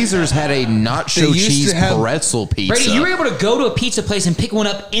 Caesars had a nacho used cheese to have- pretzel pizza. Brady, you were able to go to a pizza place and pick one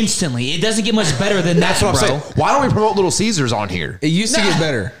up instantly. It doesn't get much better than that, That's what I'm bro. saying. Why don't we promote Little Caesars on here? It used to get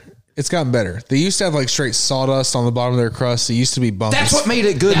better. It's gotten better. They used to have like straight sawdust on the bottom of their crust. It used to be bumpy. That's what made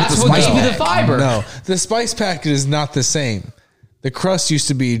it good. That's with the what spice gave you the pack. fiber. No, the spice packet is not the same. The crust used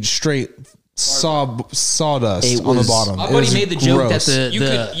to be straight sawdust It on the was- bottom. My It buddy was made the joke gross.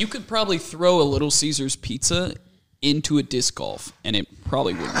 that You could probably throw a Little Caesars pizza into a disc golf, and it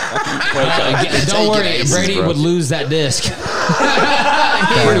probably wouldn't fucking break up. don't worry, aces, Brady bro. would lose that disc. He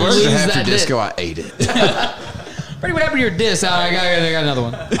Where's would the lose half your that disc. disco? I ate it. Brady, what happened to your disc? I got another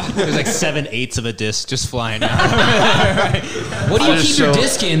one. There's like 7/8 of a disc just flying out. What do you just keep your show-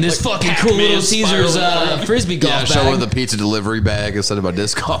 disc in? This fucking cool Pac-Man Little Caesars spiral. frisbee golf Yeah, bag. show her the pizza delivery bag instead of my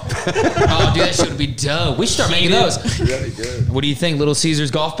disc golf. Oh, dude, that shit would be dope. We should start making those. What do you think, Little Caesars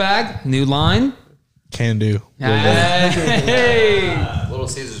golf bag? New line? Can do. Hey. Little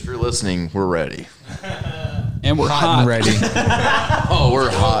Caesars, if you're listening, we're ready. And we're Hot hot. and ready. Oh, we're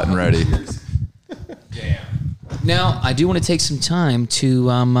hot and ready. Now, I do want to take some time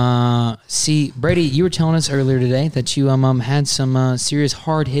to see, Brady, you were telling us earlier today that you had some serious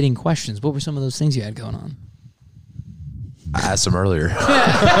hard-hitting questions. What were some of those things you had going on? I asked him earlier.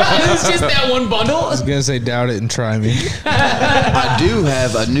 It's just that one bundle? I was gonna say doubt it and try me. I do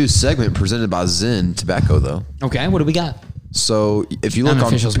have a new segment presented by Zen Tobacco, though. Okay, what do we got? So if you look on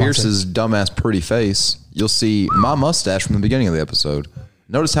Unofficial sponsor. Pierce's dumbass pretty face, you'll see my mustache from the beginning of the episode.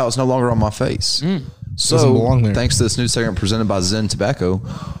 Notice how it's no longer on my face. Doesn't So belong there. thanks to this new segment presented by Zen Tobacco,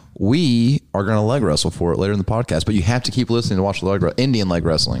 we are going to leg wrestle for it later in the podcast. But you have to keep listening to watch the Indian leg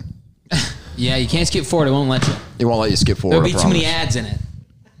wrestling. Yeah, you can't skip forward. It won't let you. It won't let you skip forward. There'll be I too many promise. ads in it.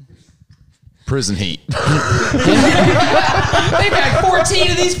 Prison heat. They've got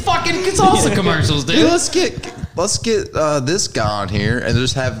 14 of these fucking salsa commercials, dude. Dude, let's get this guy on here and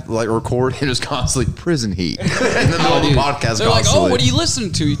just have like record and just constantly prison heat in the middle of the podcast. They're like, constantly. oh, what are you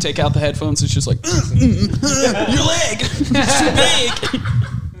listening to? You take out the headphones. It's just like, your leg. It's too big.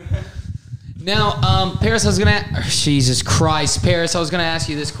 Now, Paris, I was gonna. Jesus Christ, Paris, I was gonna ask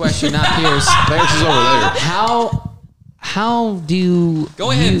you this question, not Pierce. Paris is over there. How do you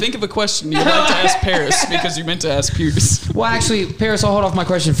Go ahead and think of a question you'd like to ask Paris because you meant to ask Pierce. Well, actually, Paris, I'll hold off my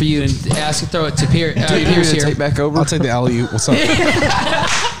question for you and throw it to Pierce here. Take back over. I'll take the alley-oop. What's up?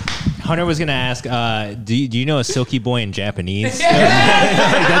 Hunter was gonna ask, do you know a Silky Boy in Japanese?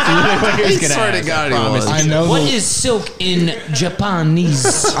 That's literally what he was gonna Swear to ask. God, he promise. was. I know. What the, is silk in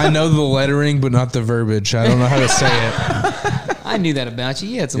Japanese? I know the lettering, but not the verbiage. I don't know how to say it. I knew that about you.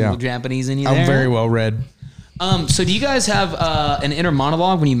 You had some Yeah. little Japanese in you I'm there. very well read. So do you guys have an inner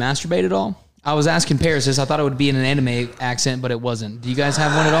monologue when you masturbate at all? I was asking Paris this. I thought it would be in an anime accent, but it wasn't. Do you guys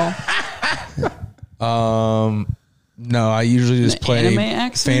have one at all? No, I usually just The play anime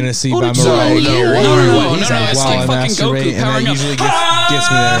accent? Fantasy Oh, by did you- Mariah no, Carey. no, He's no, like, it's while like I fucking Goku masturbate, and that powering up. usually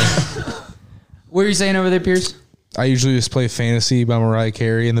gets me there. What are you saying over there, Pierce? I usually just play Fantasy by Mariah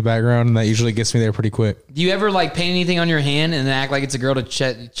Carey in the background, and that usually gets me there pretty quick. Do you ever like paint anything on your hand and then act like it's a girl to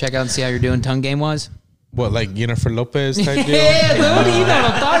check out and see how you're doing tongue game wise? What, like Jennifer Lopez type deal? Yeah, dude, you know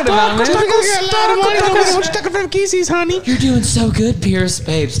what I'm talking about, man. What you talking from Kisses, honey? You're doing so good, Pierce.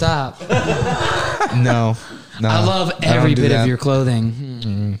 Babe, stop. No. I love every bit of your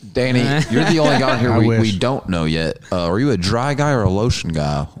clothing. Danny, you're the only guy here I we wish. don't know yet. Are you a dry guy or a lotion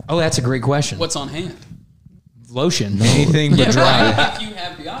guy? Oh, that's a great question. What's on hand? Lotion? Anything but dry. Right. If you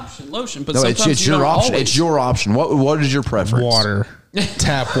have the option, lotion. But No, sometimes it's you your don't option. always. It's your option. What is your preference? Water.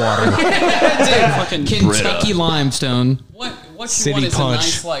 Tap water. fucking Kentucky limestone. What you City want is Punch. a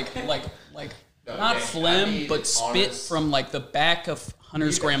nice like not phlegm, but spit from like the back of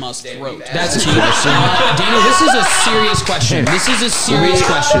Hunter's grandma's throat. That's cute. Daniel, this is a serious question. This is a serious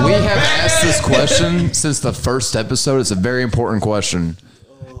question. We have asked this question since the first episode. It's a very important question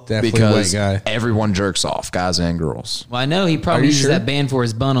Definitely because white guy. everyone jerks off, guys and girls. Well, I know he probably Are you uses sure? that band for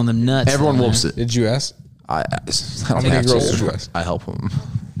his bun on the nuts. Everyone man. whoops it. Did you ask? I don't many have girls did you to. ask? I help them.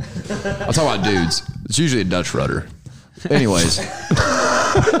 I'll talk about dudes. It's usually a Dutch rudder. Anyways,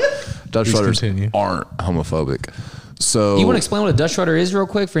 Dutch Please rudders continue. aren't homophobic. So You want to explain what a Dutch rudder is real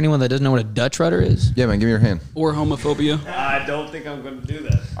quick for anyone that doesn't know what a Dutch rudder is? Yeah, man, give me your hand. Or homophobia. I don't think I'm going to do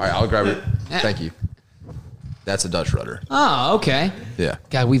that. All right, I'll grab it. Thank you. That's a Dutch rudder. Oh, okay. Yeah,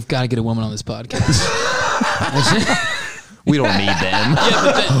 God, we've got to get a woman on this podcast. we don't need them.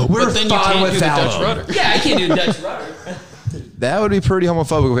 But then you fine can't do the without Dutch them. rudder. Yeah, I can't do a Dutch rudder. That would be pretty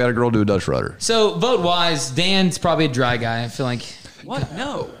homophobic if we had a girl do a Dutch rudder. So, vote-wise, Dan's probably a dry guy. I feel like... What?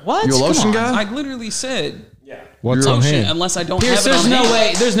 No. What? You a Come lotion on. guy? I literally said What's on lotion hand? unless I don't Pierce, have it there's on no hand.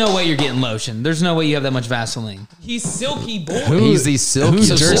 way. There's no way you're getting lotion. There's no way you have that much Vaseline. He's Silky Boy. He's the silky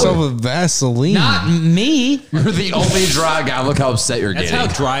Who jerks boy. off with Vaseline? Not me. You're the only dry guy. Look how upset you're That's getting.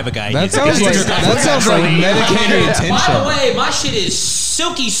 how drive a guy That gets. sounds like medicated By attention. the way, my shit is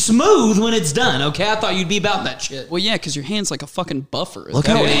silky smooth when it's done. Okay, I thought you'd be about that shit. Well, yeah, because your hand's like a fucking buffer. Look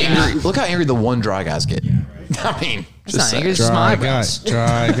how angry. Look how angry the one dry guy's getting. I mean, It's not just angry, saying. it's just my Dry guy, eyebrows.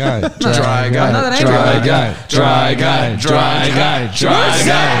 dry guy, Dry guy, I'm not that angry. dry guy, dry guy, dry guy, dry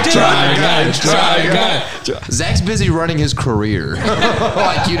guy, dry guy, dry guy. Zach's busy running his career.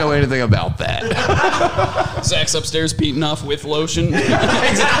 Like you know anything about that? Zach's upstairs beating off with lotion.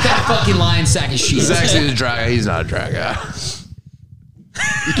 That fucking lion sack of shit. Zach's a dry guy. He's not a dry guy.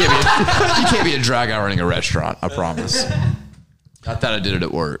 You can't be a dry guy running a restaurant. I promise. I thought I did it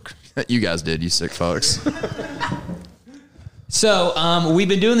at work. You guys did, you sick fucks. So we've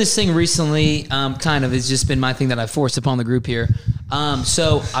been doing this thing recently. Kind of, it's just been my thing that I forced upon the group here.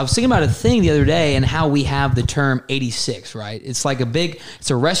 So I was thinking about a thing the other day and how we have the term 86, right? It's like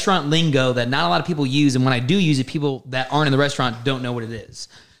it's a restaurant lingo that not a lot of people use, and when I do use it, people that aren't in the restaurant don't know what it is.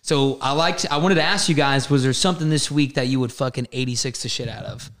 So I wanted to ask you guys, was there something this week that you would fucking 86 the shit out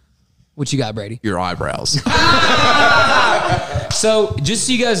of? What you got, Brady? Your eyebrows. So just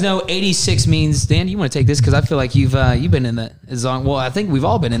so you guys know, 86 means, Dan, you want to take this because I feel like you've been in that as long. Well, I think we've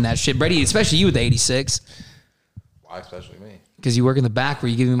all been in that shit, Brady, especially you with the 86 Why especially me? because you work in the back where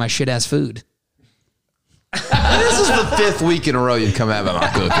you give me my shit ass food. This is the 5th week in a row you've come at me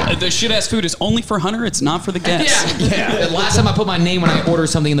about cooking. The shit ass food is only for Hunter. It's not for the guests. Yeah. Last time I put my name when I order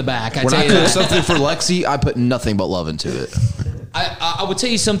something in the back. When I cook something for Lexi, I put nothing but love into it. I will tell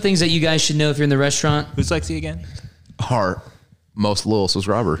you some things that you guys should know if you're in the restaurant. Who's Lexi again? Our most loyal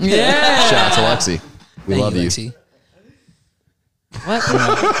subscriber. Yeah. Shout out to Lexi. We Thank love you. Lexi. What?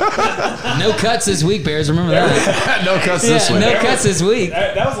 No cuts this week, Bears. Remember that. No cuts this Yeah, week. no cuts this week.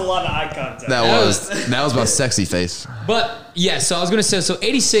 That was a lot of eye contact. That was my sexy face. But yeah, so I was going to say, so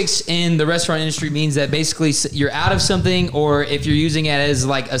 86 in the restaurant industry means that basically you're out of something, or if you're using it as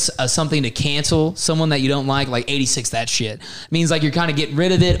like a something to cancel someone that you don't like 86 that shit. It means like you're kind of getting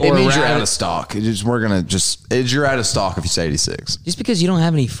rid of it, or It means you're rather- out of stock. You're out of stock if you say 86. Just because you don't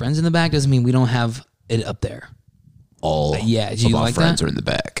have any friends in the back doesn't mean we don't have it up there. All Yeah, do of you my like friends that? are in the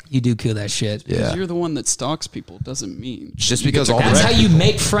back. You do kill that shit. Yeah. You're the one that stalks people doesn't mean. Just because all That's the how you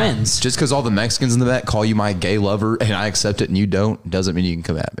make friends. just because all the Mexicans in the back call you my gay lover and I accept it and you don't, doesn't mean you can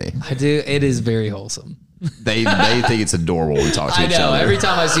come at me. I do. It is very wholesome. They think it's adorable when we talk to I each know. other. Every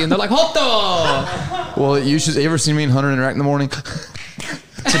time I see them, they're like, "Hoto." Well, you ever seen me and Hunter interact in the morning?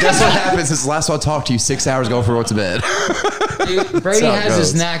 So guess what happens? This is the last time I talked to you 6 hours ago before we went to bed. Dude, Brady how it has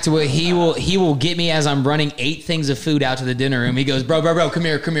this goes. knack to where he will get me as I'm running 8 things of food out to the dinner room. He goes, bro, come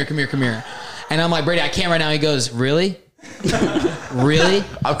here. And I'm like, Brady, I can't right now. He goes, really? Really?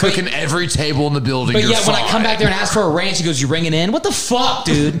 I'm cooking every table in the building. But You're yeah, when I come fine. back there and ask for a ranch, he goes, "You ring it in?" What the fuck,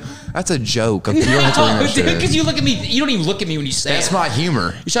 dude? That's a joke. You don't have to ring that shit in. Because you look at me, you don't even look at me when you say That's it. my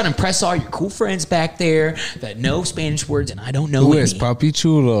humor. You're trying to impress all your cool friends back there that know Spanish words, and I don't know Who any. is Papi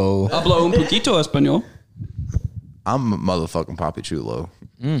Chulo? Hablo un poquito español. I'm a motherfucking Papi Chulo.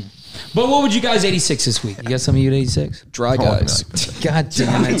 But what would you guys 86 this week? You got some of you at 86? Dry guys. God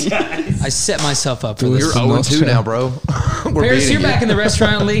damn it. I set myself up for this. You're 0-2 now, bro. We're Paris, beating you're back in the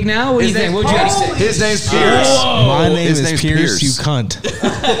restaurant league now. What do you think? What would you 86? His name's Pierce. My name His is name's Pierce, Pierce. you cunt.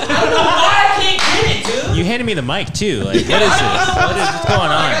 I can't get it, dude. You handed me the mic too. Like, what is this? What's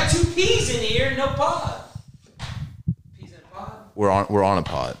going I got on? 2 peas in here, no pod. Peas in a pod? We're on a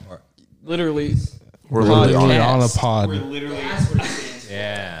pod. Literally. We're literally on You're it. on a pod.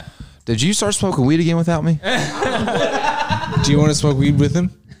 Yeah. Did you start smoking weed again without me? Do you want to smoke weed with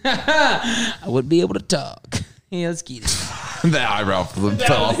him? I wouldn't be able to talk. Yeah, let's get it. That eyebrow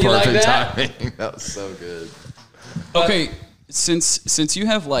fell off You like perfect that? timing. That was so good. Okay, since you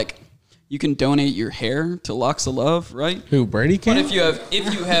have like, you can donate your hair to Locks of Love, right? Who, Brady But can? if you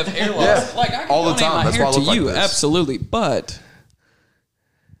have hair loss, like I can all the donate time. my That's hair why I to look like you, this. absolutely. But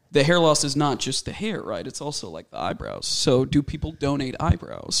the hair loss is not just the hair, right? It's also like the eyebrows. So do people donate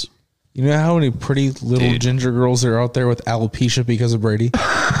eyebrows? You know how many pretty little ginger girls are out there with alopecia because of Brady?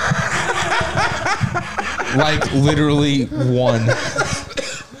 Like literally one.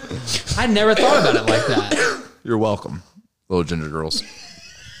 I never thought about it like that. You're welcome, little ginger girls.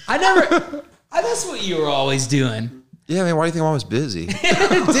 That's what you were always doing. Yeah, man. Why do you think I'm always busy?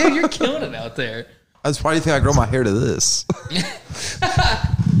 Dude, you're killing it out there. That's why do you think I grow my hair to this?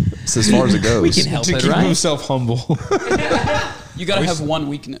 It's as far as it goes. We can help To it, keep right? himself humble. You got to have one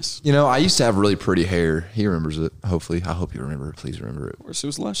weakness. You know, I used to have really pretty hair. He remembers it. Hopefully, I hope you remember it. Please remember it. Of course, it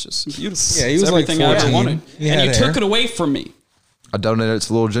was luscious and beautiful. Yeah, he It's was like everything I ever 14. wanted. He And had you hair. took it away from me. I donated it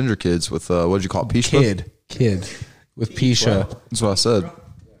to little ginger kids with what'd you call it? Peachra? Kid. With Pisha. That's what I said.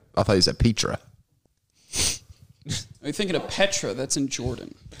 I thought you said Petra. Are you thinking of Petra? That's in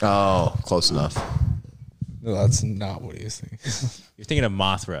Jordan. Oh, close enough. No, that's not what he was thinking. You're thinking of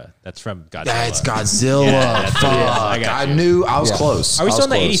Mothra. That's from Godzilla. That's Godzilla. that's Fuck. what it is. I got I you. knew I was close. Are we I still in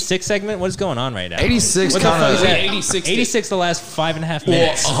was the close. 86 segment? What is going on right now? 86 What the kind fuck of. is that? 86. 86 the last 5.5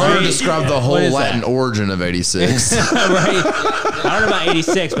 minutes. Hunter described the whole What is Latin that? origin of 86. Right? I don't know about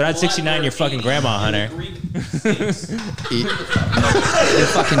 86, but I had 69 your fucking grandma, Hunter. You're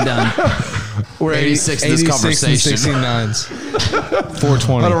fucking done. We're 86 in this 86 conversation. and 69s.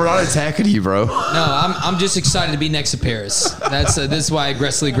 420. Hunter, we're not attacking you, bro. No, I'm just excited to be next to Paris. That's this is why I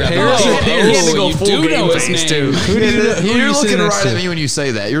aggressively grabbed Paris? it. He had to go you full do game know his face, name. too. You're looking sitting next right to? at me when you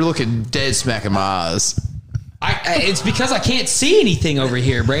say that. You're looking dead smack in my eyes. It's because I can't see anything over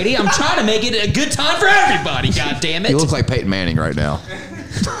here, Brady. I'm trying to make it a good time for everybody. God damn it! You look like Peyton Manning right now.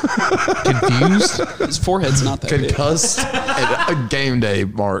 Confused? His forehead's not that big. Concussed at game day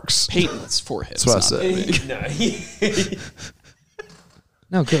marks. Peyton's forehead's That's what I not said. that big.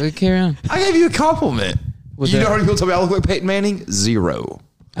 No, carry on. I gave you a compliment. What's You know that? how many people tell me I look like Peyton Manning? Zero.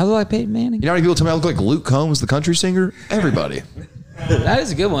 I look like Peyton Manning. You know how many people tell me I look like Luke Combs, the country singer? Everybody. That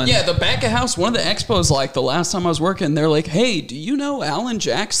is a good one. Yeah, the back of house, one of the expos, like the last time I was working, they're like, "Hey, do you know Alan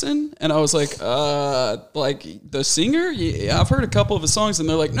Jackson?" And I was like the singer? Yeah, I've heard a couple of his songs. And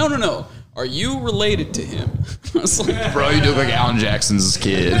they're like, no. Are you related to him? I was like, Bro, you look like Alan Jackson's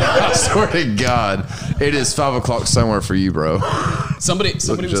kid. I swear to God. It is 5 o'clock somewhere for you, bro. somebody was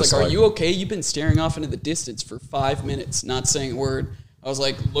just like, "Are like- you okay? You've been staring off into the distance for 5 minutes, not saying a word." I was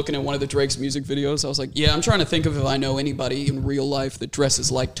like looking at one of the Drake's music videos. I was like, yeah, I'm trying to think of if I know anybody in real life that dresses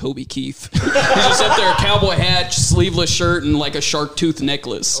like Toby Keith. He's just up there, a cowboy hat, sleeveless shirt, and like a shark tooth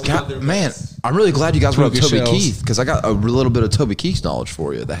necklace. God, man, I'm really glad you guys brought up Toby Toby shells. Keith because I got a little bit of Toby Keith knowledge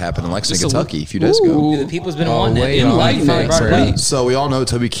for you that happened in Lexington, Just a Kentucky a few days ago. The people's been wanting it. wait, Didn't like enlighten it. me, Brought it Brady. up. So we all know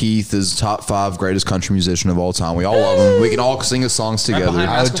Toby Keith is top 5 greatest country musician of all time. We all love him. We can all sing his songs together. behind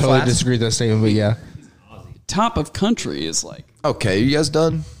I would Rascal totally Flatts. disagree with that statement, but yeah. Top of country is like, Okay, you guys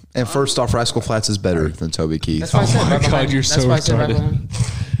done? And first off, Rascal Flats is better than Toby Keith. That's why I said my right God, behind. you're That's so why I said right retarded. behind.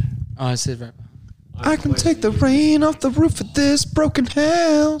 Oh, I said right behind. I can take the rain off the roof of this broken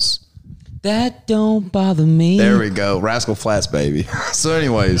house. That don't bother me. There we go. Rascal Flats, baby. So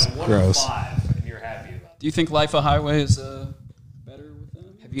anyways, Gross. do you think Life of Highway is better with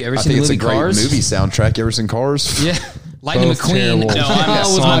them? Have you ever I seen think the it's a movie great Cars? movie soundtrack. You ever seen Cars? Yeah. Lightning Both McQueen. terrible. No, I'm-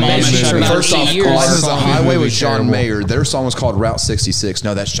 was I'm my on best that shirt movie. for First off, 8 years. Life is a Song Highway movie with John terrible. Mayer. Their song was called Route 66.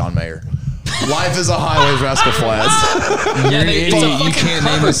 No, that's John Mayer. Life is a Highway with Rascal Flats. Yeah, You're an it's a idiot. You fucking can't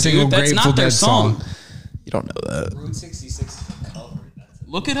name cover, a single dude. That's Grateful not their Dead song. song. You don't know that. Life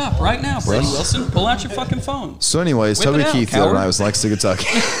Look it up right now, Brady Wilson. Pull out your fucking phone. So, anyways, Whip Toby it out, Keith the other coward. night was Lexington,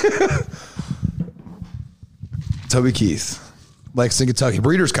 Kentucky. Toby Keith, Lexington, Kentucky.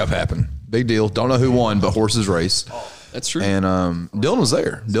 Breeders' Cup happened. Big deal. Don't know who won, but horses raced. That's true. And Dylan was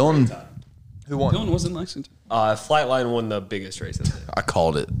there. Dylan, who won? Dylan was in Lexington. Flightline won the biggest race. I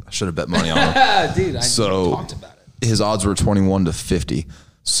called it. I should have bet money on him. Dude, I So talked about it. his odds were 21-50.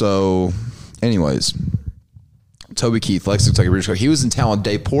 So, anyways, Toby Keith, Lexington, Kentucky Breeders' Cup. He was in town with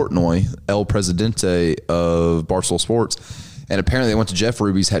Dave Portnoy, El Presidente of Barstool Sports, and apparently they went to Jeff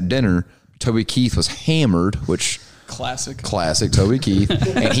Ruby's, had dinner. Toby Keith was hammered, which Classic. Toby Keith,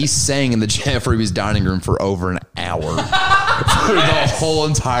 and he sang in the Jeff Ruby's dining room for over an hour. For the whole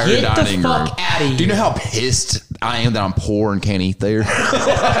entire Get the dining room. fuck outta here. Do you know how pissed I am that I'm poor and can't eat there?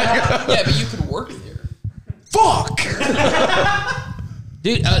 Yeah, but you could work there. Fuck!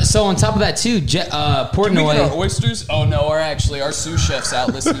 Dude, so on top of that too, Can we get our Portnoy. oysters? Oh no, our sous chef's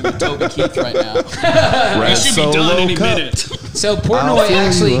out listening to Toby Keith right now. It should be done any minute. So Portnoy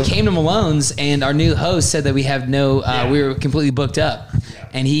actually came to Malone's, and our new host said that we have no, we were completely booked up,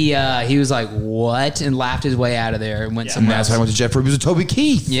 and he was like, "What?" and laughed his way out of there and went And somewhere that's else. why I went to Jeff Ruby's with Toby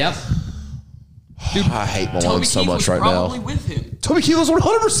Keith. Yep. Dude, I hate Malone Toby so Keith much was right probably now. with him. Toby Keith was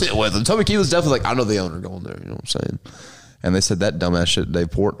 100% with him. Toby Keith was definitely like, I know the owner going there. You know what I'm saying? And they said that dumbass shit to Dave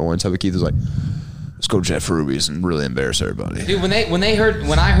Portnoy, and Toby Keith was like, let's go to Jeff Ruby's and really embarrass everybody. Dude, when I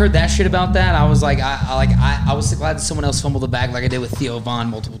heard that shit about that, I was like, I was glad that someone else fumbled the bag like I did with Theo Vaughn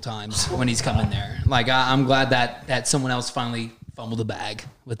multiple times when he's coming there. Like I'm glad that someone else finally fumbled the bag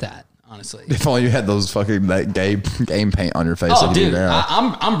with that. Honestly. If only you had those fucking that game paint on your face. Oh, like you do dude, now.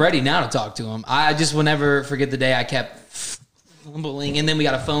 I'm ready now to talk to him. I just will never forget the day I kept fumbling, and then we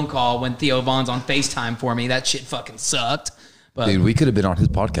got a phone call when Theo Vaughn's on FaceTime for me. That shit fucking sucked. But Dude, we could have been on his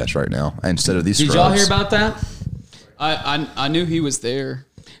podcast right now instead of these did scrubs. y'all hear about that? I knew he was there.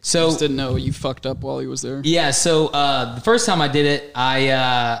 So Just didn't know you fucked up while he was there. yeah, so the first time I did it,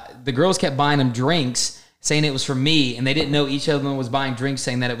 the girls kept buying him drinks, saying it was for me, and they didn't know each of them was buying drinks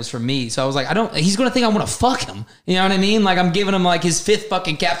saying that it was for me. So I was like, he's gonna think I want to fuck him. You know what I mean? Like I'm giving him like his fifth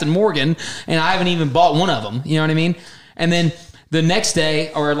fucking Captain Morgan, and I haven't even bought one of them. You know what I mean? And then the next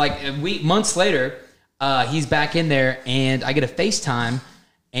day, or like months later, he's back in there, and I get a FaceTime,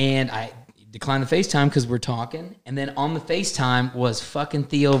 and I decline the FaceTime because we're talking, and then on the FaceTime was fucking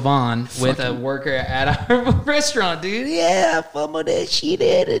Theo Vaughn with a worker at our restaurant, dude. Yeah, fumbled that shit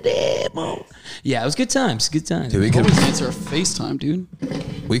out of that, mo. Yeah, it was good times. Good times. Dude, Always answer a FaceTime, dude.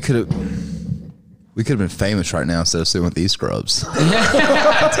 we could have been famous right now instead of sitting with these scrubs. God,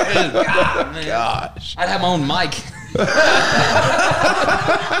 man. Gosh. I'd have my own mic.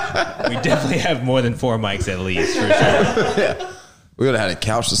 We definitely have more than 4 mics at least, for sure. We would have had a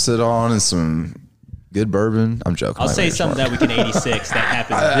couch to sit on and some good bourbon. I'm joking. I'll say something that we can 86 that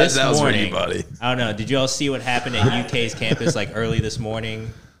happened this that was for morning. you, buddy. I don't know. Did you all see what happened at UK's campus like early this morning?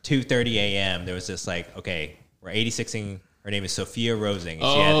 2:30 a.m. There was this like, okay, we're 86ing. Her name is Sophia Rosing.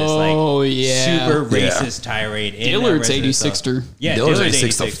 And she had this like yeah. super racist tirade. in Dillard's that residence 86'er. hall. Yeah, Dillard's Dillard's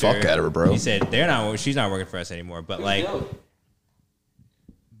 86 the 86'er. fuck out of her, bro. He said she's not working for us anymore. But like,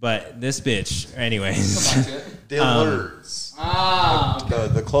 but this bitch, anyways. Dillard's.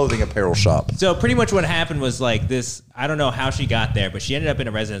 The clothing apparel shop. So pretty much what happened was like this. I don't know how she got there, but she ended up in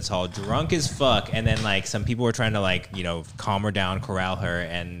a residence hall, drunk as fuck. And then like some people were trying to like calm her down, corral her,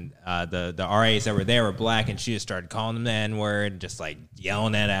 and the RAs that were there were black, and she just started calling them the N word, just like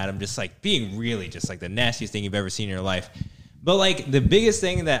yelling at them, just like being really just like the nastiest thing you've ever seen in your life. But like the biggest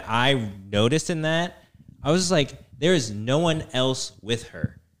thing that I noticed in that, I was just like, there is no one else with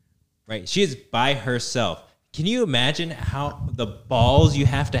her, right? She is by herself. Can you imagine how the balls you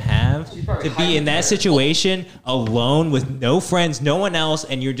have to be in that situation alone with no friends, no one else,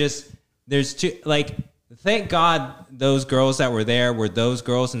 and there's two, like, thank God those girls that were there were those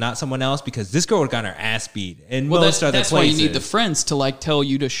girls and not someone else, because this girl would have gotten her ass beat in most other that's places. why you need the friends to like tell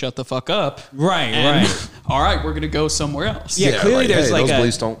you to shut the fuck up. Right, And, right. all right, we're gonna go somewhere else. Yeah, clearly there's hey, like those a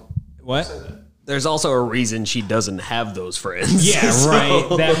police don't. what? There's also a reason she doesn't have those friends. Yeah, right.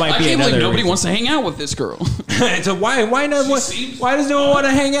 That might I be can't another believe nobody reason. wants to hang out with this girl. So why not? Why does no one want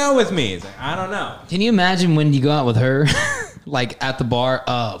to hang out with me? It's like, I don't know. Can you imagine when you go out with her, like at the bar?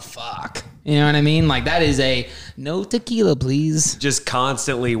 Oh fuck! You know what I mean? Like that is a no tequila, please. Just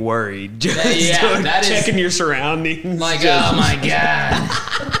constantly worried. Just that is- checking your surroundings. Like oh my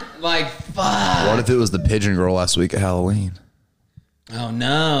god! Like fuck! What if it was the pigeon girl last week at Halloween? Oh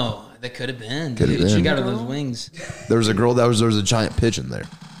no, that could have been. Could have Dude. She been. got her those wings. There was a girl there was a giant pigeon there.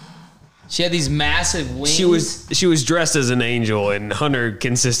 She had these massive wings. She was dressed as an angel, and Hunter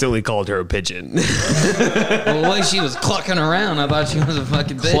consistently called her a pigeon. Well, the way she was clucking around, I thought she was a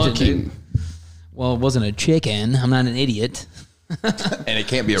fucking pigeon, dude. Well, it wasn't a chicken. I'm not an idiot. And it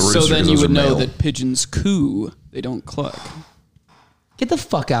can't be a rooster. So then you those would are know male. that pigeons coo. They don't cluck. Get the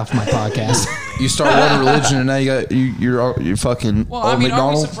fuck out from my podcast. You start one religion and now you're fucking Well, old I mean, are we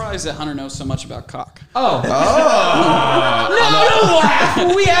McDonald. surprised that Hunter knows so much about cock? Oh. No, don't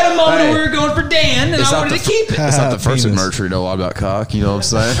laugh. We had a moment where we were going for Dan, and It's I not wanted the to keep it. It's not the first Penis. admurcher to know a lot about cock. You know what I'm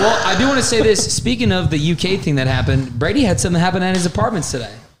saying? Well, I do want to say this. Speaking of the UK thing that happened, Brady had something happen at his apartments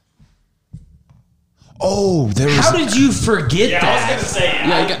today. Oh, there was. How did you forget that? I was gonna say,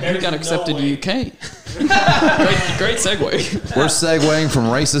 Yeah, he got accepted to UK. great segue. We're segueing from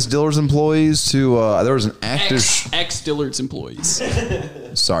racist Dillard's employees to there was an active. Ex Dillard's employees.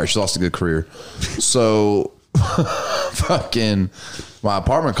 Sorry, she lost a good career. So, fucking my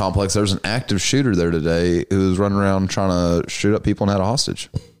apartment complex. There was an active shooter there today who was running around trying to shoot up people and had a hostage,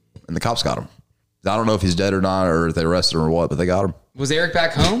 and the cops got him. I don't know if he's dead or not, or if they arrested him or what, but they got him. Was Eric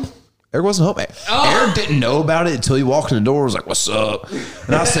back home? Eric wasn't home. Eric didn't know about it until he walked in the door. Was like, "What's up?"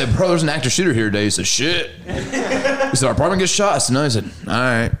 And I said, "Bro, there's an active shooter here today." He said, "Shit." He said, "Our apartment gets shot." I said, "No." He said, "All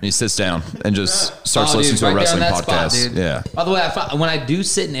right." And he sits down and just starts listening to a wrestling podcast. Yeah. By the way, when I do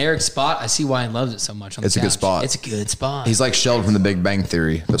sit in Eric's spot, I see why he loves it so much. On It's the a good couch. spot. It's a good spot. He's like Sheldon from The Big Bang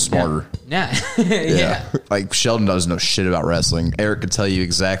Theory, but smarter. Yeah. Yeah. Like Sheldon doesn't know shit about wrestling. Eric could tell you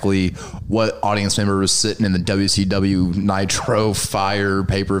exactly what audience member was sitting in the WCW Nitro Fire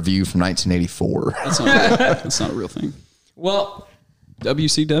pay-per-view from 1984. That's not a real thing. Well,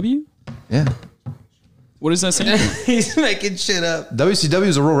 WCW? Yeah. What does that say? he's making shit up. WCW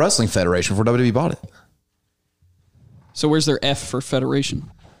is a real wrestling federation before WWE bought it. So where's their F for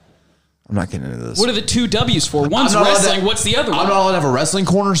federation? I'm not getting into this. What are the two W's for? One's I'm not allowed wrestling. to- What's the other I'm one? not allowed to have a wrestling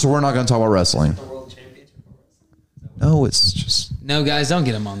corner, so we're not going to talk about wrestling. No, it's just... No, guys, don't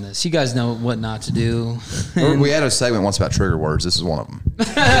get him on this. You guys know what not to do. We had a segment once about trigger words. This is one of them.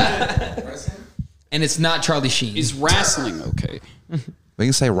 And it's not Charlie Sheen. Is wrestling okay? We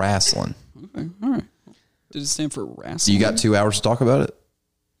can say wrestling. Okay, all right. Does it stand for So wrestling? you got 2 hours to talk about it?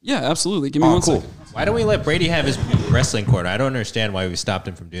 Yeah, absolutely. Give me one second. Why don't we let Brady have his wrestling corner? I don't understand why we stopped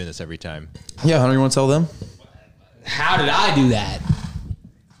him from doing this every time. Yeah, Hunter, you want to tell them? How did I do that?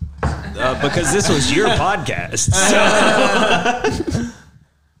 because this was your podcast. So.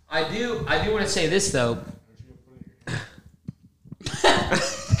 I do want to say this though.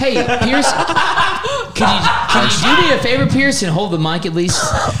 Hey, Pierce, could you do me a favor, Pierce, and hold the mic at least?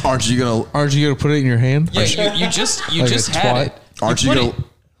 Aren't you gonna put it in your hand? Yeah, you just Like just a had twat? it. Aren't you you put gonna- it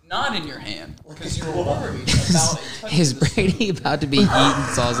not in your hand because you were worried about it. Is Brady about to be eating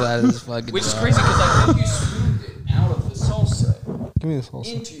salsa out of this fucking Which is jar? crazy because I think you smoothed it out of the salsa Give me this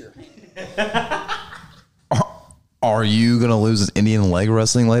also. into your hand. Are you going to lose this Indian leg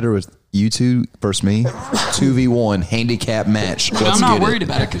wrestling later with you two versus me? 2v1 handicap match. But Let's I'm not get worried it.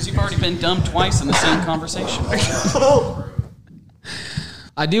 about it because you've already been dumb twice in the same conversation.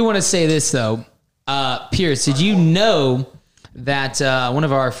 I do want to say this though, Pierce. Did you know that one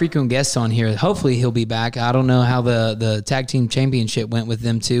of our frequent guests on here? Hopefully he'll be back. I don't know how the tag team championship went with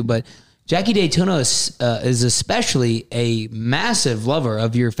them too, but Jackie Daytona is especially a massive lover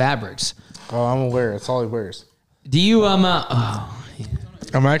of your fabrics. Oh, I'm aware. It's all he wears. Do you I'm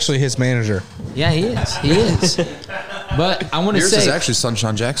actually his manager. Yeah, he is. But I want to Yours is say, actually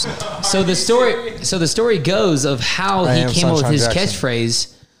Sunshine Jackson. so the story goes of how I he am came up with Sunshine his Jackson.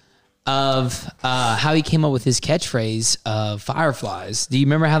 catchphrase of fireflies. Do you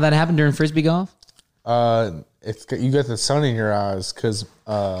remember how that happened during Frisbee golf? It's you got the sun in your eyes because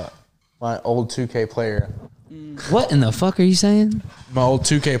my old 2K player, What in the fuck are you saying? my old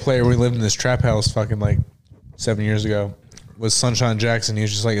 2K player, we lived in this trap house fucking like 7 years ago, was Sunshine Jackson. He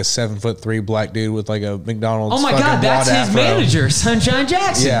was just like a 7'3" black dude with like a McDonald's. Oh my fucking god, that's blonde his afro. manager, Sunshine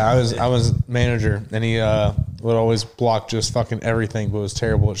Jackson. Yeah, I was manager, and he would always block just fucking everything, but was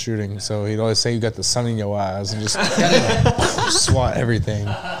terrible at shooting. So he'd always say, "You got the sun in your eyes," and just swat everything.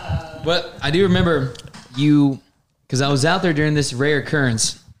 But I do remember you, because I was out there during this rare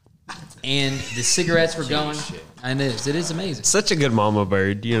occurrence, and the cigarettes were going. And it is amazing. Such a good mama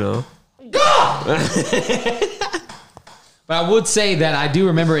bird, you know. But I would say that I do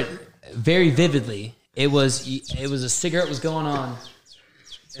remember it very vividly. It was a cigarette was going on,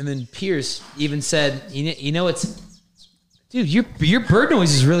 and then Pierce even said, "You know, it's dude, your bird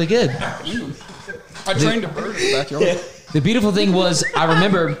noise is really good." I trained a bird in the backyard. The beautiful thing was, I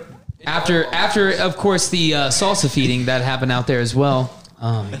remember after of course the salsa feeding that happened out there as well.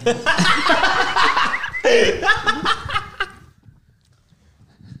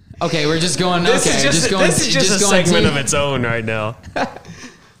 Okay, we're just going. This okay, is just, going. this is just a going segment deep. of its own right now.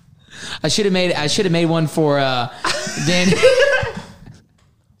 I should have made one for Dan.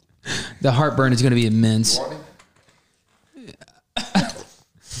 The heartburn is going to be immense.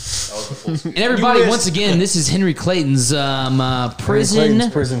 And everybody, once again, this is Henry Clayton's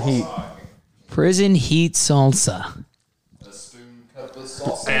prison heat salsa.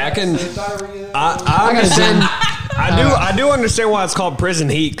 Hey, I understand. I do understand why it's called prison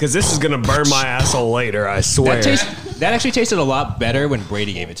heat, because this is gonna burn my asshole later. I swear. That actually tasted a lot better when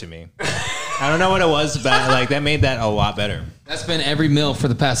Brady gave it to me. I don't know what it was, but like that made that a lot better. That's been every meal for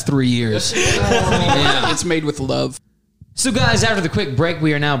the past 3 years. Yeah. It's made with love. So, guys, after the quick break,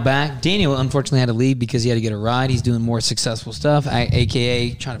 we are now back. Daniel, unfortunately, had to leave because he had to get a ride. He's doing more successful stuff,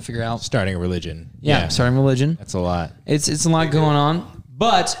 a.k.a. trying to figure out. Starting a religion. Yeah, starting religion. That's a lot. It's a lot going on.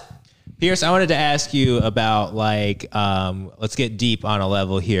 But, Pierce, I wanted to ask you about like, let's get deep on a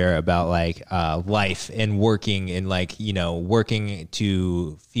level here about like life and working and like, you know, working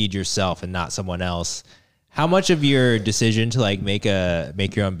to feed yourself and not someone else. How much of your decision to like make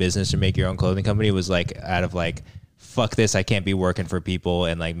your own business or make your own clothing company was like out of like, fuck this, I can't be working for people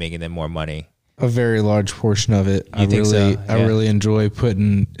and like making them more money? A very large portion of it. You think so? I Yeah. really enjoy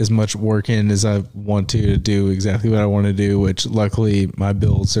putting as much work in as I want to do exactly what I want to do, which luckily my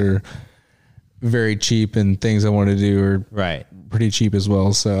bills are very cheap and things I want to do are Right. pretty cheap as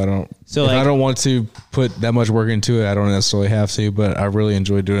well. So if like- I don't want to put that much work into it, I don't necessarily have to, but I really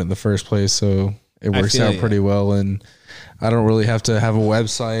enjoy doing it in the first place. So it works feel out you. pretty well. And I don't really have to have a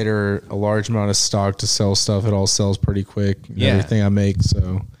website or a large amount of stock to sell stuff. It all sells pretty quick. Yeah. Everything I make.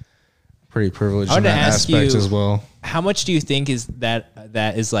 So pretty privileged I in wanted to that ask aspect you- as well. How much do you think is that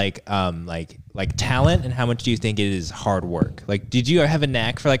is like talent, and how much do you think it is hard work? Like, did you have a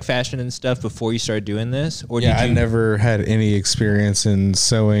knack for like fashion and stuff before you started doing this, or Yeah, did I you? never had any experience in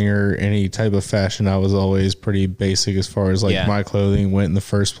sewing or any type of fashion. I was always pretty basic as far as like Yeah. my clothing went in the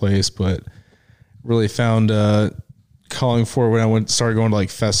first place, but really found calling for when I started going to like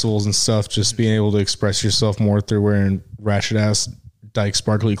festivals and stuff, just being able to express yourself more through wearing ratchet ass dyke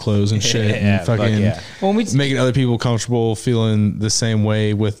sparkly clothes and shit Yeah, and fuck fucking yeah. making other people comfortable feeling the same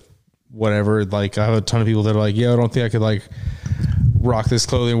way with whatever. Like I have a ton of people that are like, yeah, I don't think I could like rock this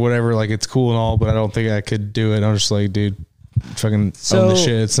clothing or whatever. Like it's cool and all, but I don't think I could do it. I'm just like, dude, fucking own So, the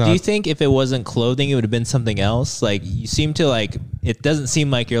shit. It's not. do you think if it wasn't clothing, it would have been something else? Like, you seem to like. It doesn't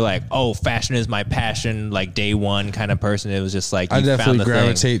seem like you're like, oh, fashion is my passion, like day one kind of person. It was just like you I found definitely the thing.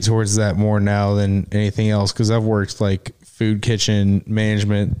 gravitate towards that more now than anything else because I've worked like food kitchen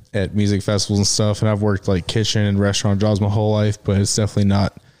management at music festivals and stuff, and I've worked like kitchen and restaurant jobs my whole life, but it's definitely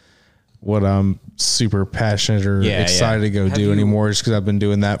not what I'm super passionate or Yeah, excited to go do anymore just because I've been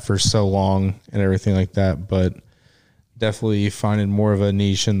doing that for so long and everything like that. But definitely finding more of a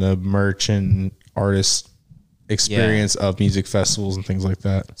niche in the merch and artist experience of music festivals and things like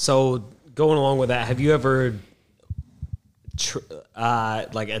that. So going along with that, have you ever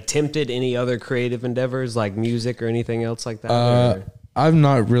like attempted any other creative endeavors like music or anything else like that? Or- I'm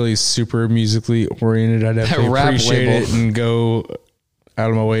not really super musically oriented. I definitely Rap appreciate label. it and go out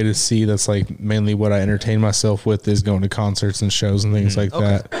of my way to see. That's like mainly what I entertain myself with is going to concerts and shows and things like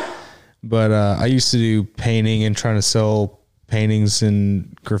that. But I used to do painting and trying to sell paintings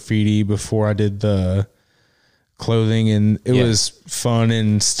and graffiti before I did the clothing, and it was fun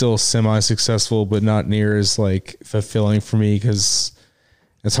and still semi-successful, but not near as like fulfilling for me because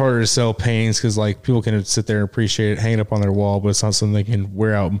it's harder to sell paintings because like people can sit there and appreciate it, hang it up on their wall, but it's not something they can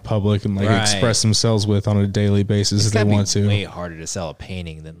wear out in public and like Right. express themselves with on a daily basis if they Gotta want be to. way harder to sell a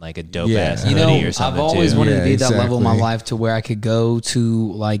painting than like a dope Yeah. ass you hoodie know, or something. I've always too. wanted to Yeah, be at that level in my exactly. life to where I could go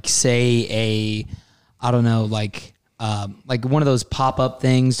to like say I don't know, like one of those pop up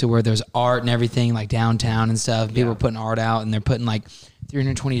things to where there's art and everything like downtown and stuff. People are putting art out and they're putting like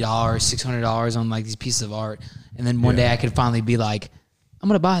 $320, $600 on like these pieces of art, and then one day I could finally be like, I'm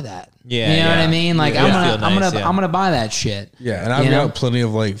gonna buy that. Yeah, you know what yeah. I mean? Like Yeah. Feel I'm nice, yeah. gonna buy that shit. Yeah, and I've You know? got plenty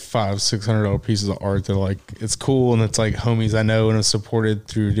of like $500-$600 pieces of art that like it's cool and it's like homies I know and have supported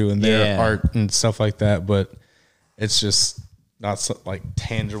through doing their Yeah. art and stuff like that. But it's just not so, like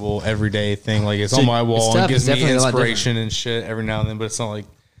tangible everyday thing. Like it's on my wall stuff and gives is me definitely a lot inspiration and shit every now and then. But it's not like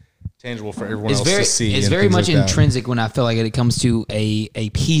tangible for everyone else to see. It's and very things much like that. intrinsic when I feel like it comes to a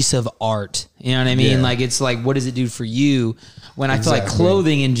piece of art. You know what I mean? Yeah. Like it's like, what does it do for you? When I feel like Exactly.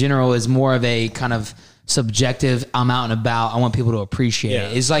 clothing in general is more of a kind of subjective. I'm out and about. I want people to appreciate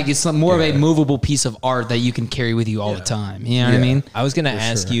it. It's like it's more of a movable piece of art that you can carry with you all the time. You know what I mean? I was gonna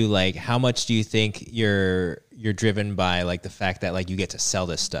ask you like, how much do you think you're driven by like the fact that like you get to sell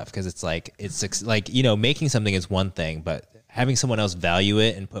this stuff? Because it's like you know, making something is one thing, but having someone else value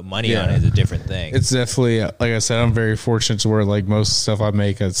it and put money on it is a different thing. It's definitely, like I said, I'm very fortunate to where like most stuff I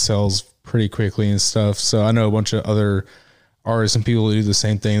make, it sells pretty quickly and stuff. So I know a bunch of other artists and people who do the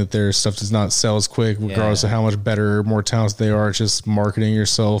same thing, that their stuff does not sell as quick, regardless of how much better or more talented they are. It's just marketing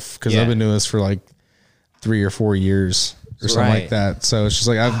yourself. Cause I've been doing this for like 3 or 4 years or something like that. So it's just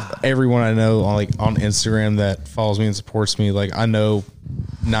like everyone I know on Instagram that follows me and supports me, like I know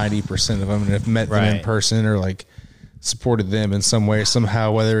 90% of them and have met them in person or like supported them in some way,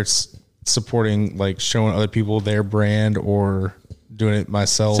 somehow, whether it's supporting, like showing other people their brand or doing it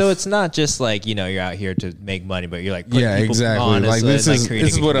myself. So it's not just like, you know, you're out here to make money, but you're like putting people exactly. on Like this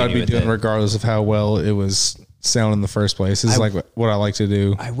is what I'd be doing regardless of how well it was sound in the first place. This is like what I like to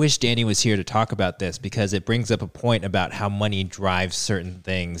do. I wish Danny was here to talk about this because it brings up a point about how money drives certain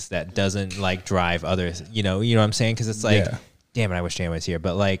things that doesn't like drive others. You know what I'm saying? Because it's like, damn it, I wish Danny was here.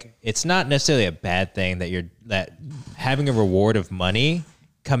 But like, it's not necessarily a bad thing that having a reward of money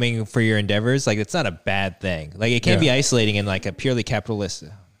coming for your endeavors, like it's not a bad thing. Like it can be isolating in like a purely capitalist.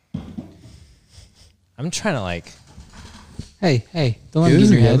 I'm trying to like. Hey, don't let me get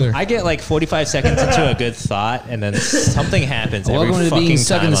in your head. I get like 45 seconds into a good thought, and then something happens every Welcome to fucking being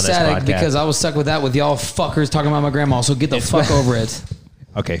stuck time in the on this static podcast. because I was stuck with that with y'all fuckers talking about my grandma. So get the fuck over it.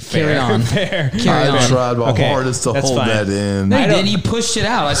 Okay, fair. Carry on. Fair. Carry on. I tried my Okay, hardest to that's hold fine. that in. No, you didn't. You pushed it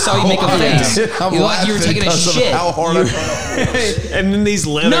out. I saw you make a face. I'm You like you were laughing taking a because of shit. how hard And then these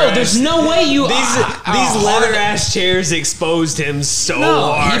leather No, there's no way you. these leather ass chairs exposed him so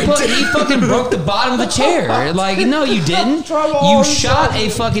No, hard. he fucking broke the bottom of the chair. Like, no, you didn't. You shot a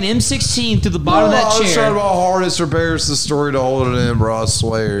fucking M16 through the bottom of that I was trying chair. my hardest to embarrass the story to hold it in, bro. I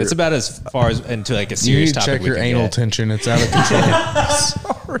swear. It's about as far as into like a You serious need to topic check we your can anal get. tension. It's out of control.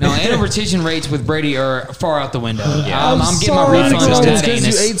 No, anal retention rates with Brady are far out the window. Yeah. I'm getting my Sorry, refund bro. on It's that because you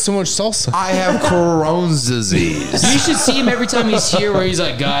anus. ate so much salsa. I have Crohn's disease. You should see him every time he's here where he's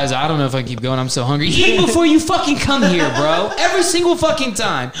like, guys, I don't know if I can keep going. I'm so hungry. Eat before you fucking come here, bro. Every single fucking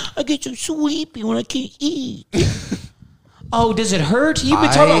time. I get so sleepy when I can't eat. Oh, does it hurt? You've been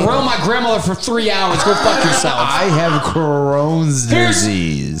talking about around my grandmother for 3 hours. Go fuck yourself. I have Crohn's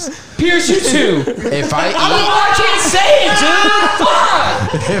disease. Pierce, you too. If I I can't say it, dude.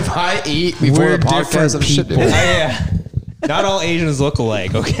 Fuck. if I eat before We're the podcast, I'm shit. different people. Yeah. Not all Asians look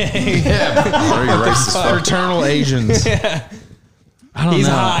alike, okay? Very racist. fuck. Fraternal Asians. I don't He's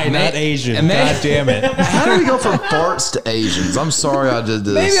know. high, not Asian. and God damn it. How do we go from farts to Asians? I'm sorry I did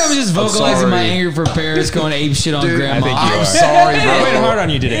this. Maybe I'm just vocalizing my sorry. anger for parents going ape shit on Dude, grandma. I think you I'm are. sorry, bro. I went hard on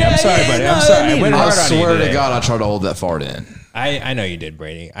you today. I'm sorry, buddy. I'm sorry. I went I hard on you swear today. to God, I tried to hold that fart in. I know you did,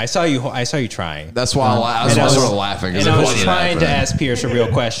 Brady. I saw you trying. That's why I And I was- started laughing. 'cause And I it was wasn't trying to happening. ask Pierce a real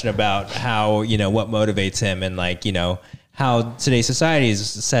question about how, what motivates him and like, how today's society is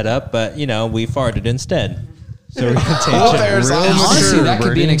set up, but we farted instead. So we're gonna take Well, it. there's Honestly, mature, that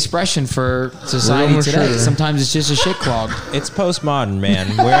could be an Brady. expression for society Real today. mature. Sometimes it's just a shit clog. It's postmodern,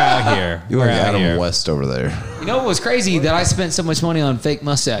 man. We're out here. You We're like out Adam here. West over there. You know what was crazy? That I spent so much money on fake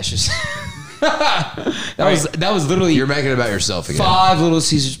mustaches. that was literally You're making it about yourself again. 5 Little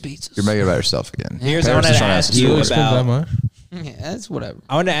Caesars pizzas. You're making it about yourself again. Here's Paris I wanted is to trying ask to you Really spend that about. much? Yeah, that's whatever.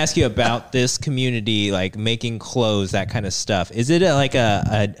 I want to ask you about this community, like making clothes, that kind of stuff. Is it like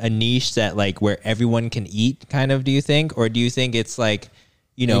a niche that like where everyone can eat, kind of? Do you think, or do you think it's like,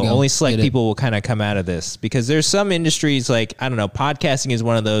 you go. only select Get it. people will kind of come out of this? Because there's some industries like I don't know, podcasting is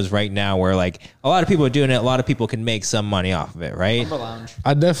one of those right now where like a lot of people are doing it. A lot of people can make some money off of it, right?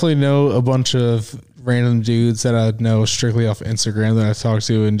 I definitely know a bunch of random dudes that I know strictly off Instagram that I talk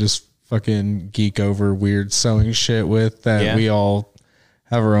to and just fucking geek over weird sewing shit with that. Yeah. We all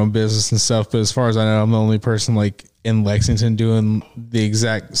have our own business and stuff. But as far as I know, I'm the only person like in Lexington doing the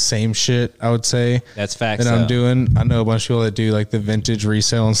exact same shit, I would say. That's facts. That I'm though. doing. I know a bunch of people that do like the vintage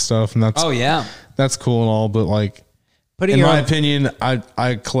resale and stuff. And that's, Oh, yeah. that's cool and all. But like, Putting in your my own- opinion,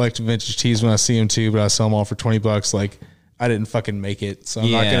 I collect vintage tees when I see them too, but I sell them all for $20. Like, I didn't fucking make it, so I'm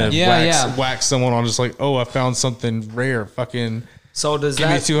not Yeah. gonna Yeah, wax someone on just like, oh, I found something rare. Fucking So does give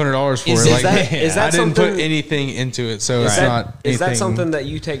me that $200 for is it. Like, that- is that I didn't something- put anything into it, so is it's that, not. is that anything- something that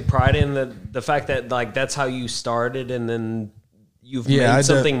you take pride in, the fact that like that's how you started and then you've Yeah, made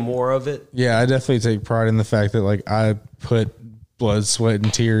something more of it? Yeah, I definitely take pride in the fact that like I put blood, sweat,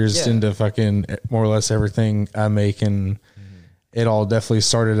 and tears Yeah. into fucking more or less everything I make, and it all definitely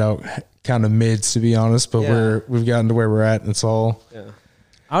started out kind of mids, to be honest. But Yeah. we've gotten to where we're at, and it's all. Yeah.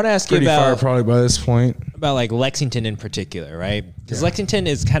 I want to ask you Pretty far about probably by this point. like Lexington in particular, right? Because Lexington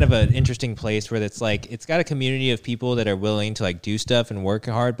is kind of an interesting place where it's like it's got a community of people that are willing to like do stuff and work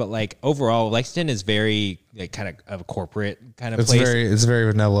hard, but like overall, Lexington is very like kind of a corporate kind of place. It's very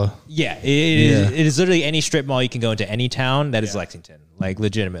vanilla. Yeah, it is literally any strip mall you can go into any town that is Lexington, like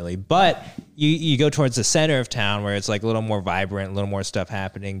legitimately. But you go towards the center of town where it's like a little more vibrant, a little more stuff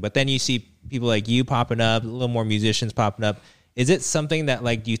happening. But then you see people like you popping up, a little more musicians popping up. Is it something that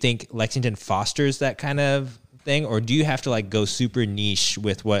like, do you think Lexington fosters that kind of thing, or do you have to like go super niche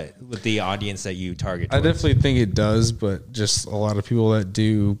with the audience that you target towards? I definitely think it does, but just a lot of people that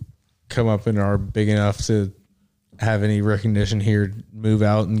do come up and are big enough to have any recognition here move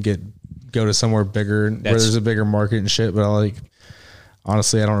out and go to somewhere bigger where there's a bigger market and shit. But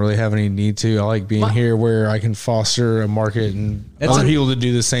honestly, I don't really have any need to. I like being here where I can foster a market and other people to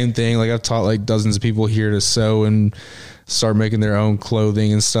do the same thing. Like I've taught like dozens of people here to sew and start making their own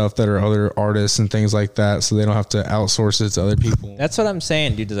clothing and stuff that are other artists and things like that, so they don't have to outsource it to other people. That's what I'm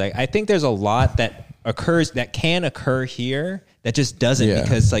saying, dude. Like, I think there's a lot that can occur here that just doesn't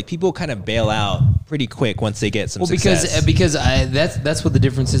because like people kind of bail out pretty quick once they get some success. Because that's what the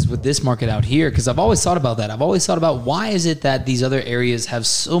difference is with this market out here. Because I've always thought about that. I've always thought about why is it that these other areas have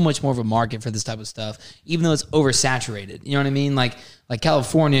so much more of a market for this type of stuff, even though it's oversaturated. You know what I mean? Like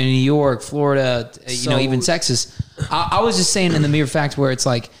California, New York, Florida, even Texas. I was just saying in the mere fact where it's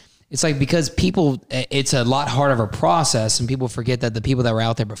like because people, it's a lot harder of a process, and people forget that the people that were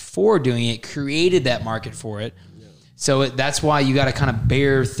out there before doing it created that market for it. So that's why you got to kind of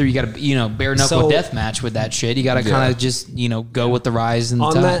bear through. You got to, bare knuckle death match with that shit. You got to kind of just, go with the rise and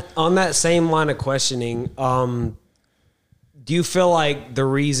the tide. On that same line of questioning, do you feel like the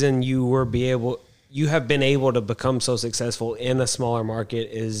reason you have been able to become so successful in a smaller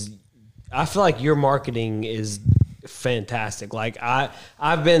market is, I feel like your marketing is fantastic. Like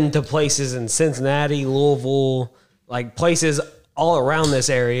I've been to places in Cincinnati, Louisville, like places all around this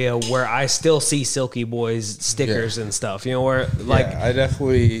area where I still see Silky Boy's stickers and stuff, where like I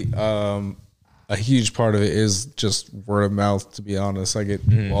definitely, a huge part of it is just word of mouth, to be honest. I get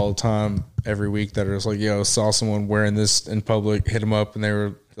people all the time every week that are just like, saw someone wearing this in public, hit them up and they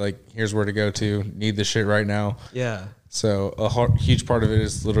were like, here's where to go to, need this shit right now. Yeah. So a huge part of it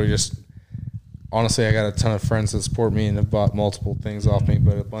is literally just, honestly, I got a ton of friends that support me and have bought multiple things off me,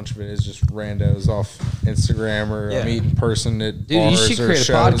 but a bunch of it is just randos off Instagram or I meet in person at bars or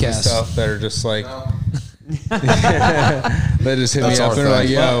shows and stuff that are just like, they just hit me up. They're like,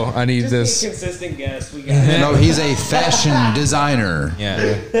 yo, I need this. Consistent guest. We got No, he's a fashion designer.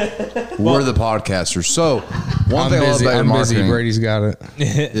 Yeah. We're the podcasters. So one thing I love about your marketing. Brady's got it.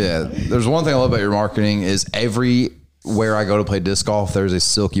 Yeah. There's one thing I love about your marketing is everywhere I go to play disc golf, there's a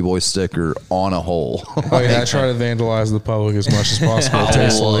Silky Boy sticker on a hole. Oh yeah, I try to vandalize the public as much as possible. I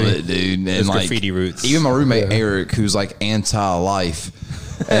love it, dude. And Those like, graffiti roots. Even my roommate Eric, who's like anti-life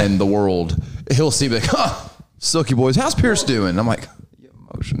and the world, he'll see me like, Silky Boys, how's Pierce doing? I'm like,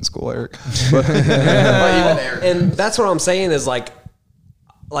 motion school, Eric. But, and that's what I'm saying is like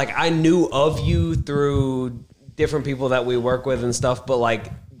I knew of you through different people that we work with and stuff, but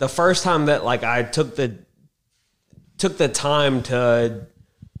like the first time that like I took the time to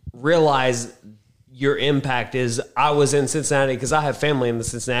realize your impact is I was in Cincinnati because I have family in the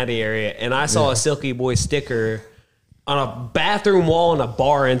Cincinnati area, and I saw a Silky Boy sticker on a bathroom wall in a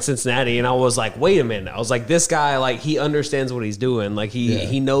bar in Cincinnati, and I was like, wait a minute. I was like, this guy, like, he understands what he's doing. Like,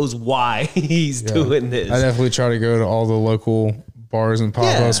 he knows why he's doing this. I definitely try to go to all the local bars and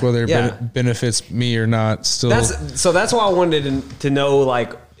pop-ups, whether it benefits me or not. So that's why I wanted to know,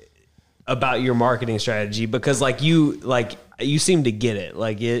 like, about your marketing strategy, because you seem to get it.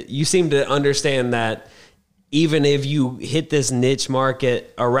 Like you seem to understand that even if you hit this niche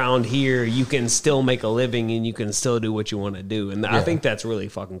market around here, you can still make a living and you can still do what you want to do. And I think that's really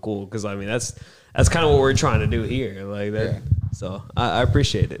fucking cool. Cause I mean, that's kind of what we're trying to do here. Like that. Yeah. So I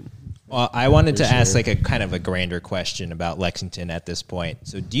appreciate it. Well, I wanted to ask like a kind of a grander question about Lexington at this point.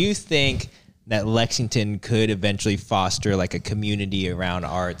 So do you think that Lexington could eventually foster like a community around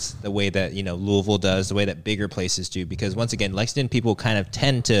arts the way that, Louisville does, the way that bigger places do? Because once again, Lexington people kind of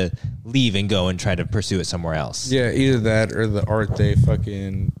tend to leave and go and try to pursue it somewhere else. Yeah, either that or the art they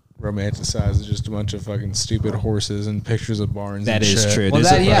fucking romanticize is just a bunch of fucking stupid horses and pictures of barns. That and is shit. true. Well,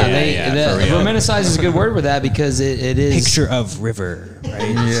 romanticize is a good word for that because it is picture of river, right?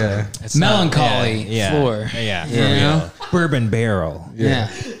 Yeah, it's melancholy floor. Yeah. Bourbon barrel. Yeah.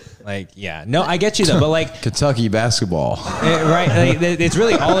 Like, yeah, no, I get you though, but like Kentucky basketball. right, like, it's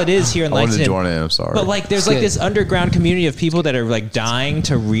really all it is here in I wanted Lexington. to join in. I'm sorry. But like, there's like this underground community of people that are like dying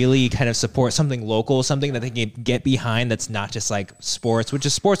to really kind of support something local, something that they can get behind. That's not just like sports, which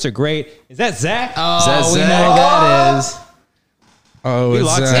is sports are great. Is that Zach? Oh, we know who that is. Oh, We it's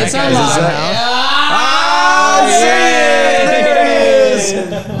locked Zach. It's unlocked.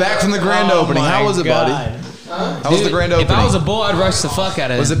 Back from the grand opening. How was it, buddy? How was the grand opening? If I was a bull, I'd rush the fuck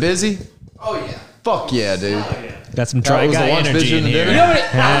out of it. Was it busy? Oh yeah. Fuck yeah, dude. Got some dry was the guy lunch energy vision in and here. dinner? You know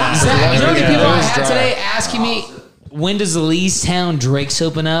what? Zach, you know how many people I It was had dry. today asking me, when does the Leestown Drakes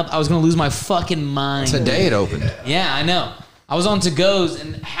open up? I was going to lose my fucking mind. Today it opened. Yeah, I know. I was on to-goes,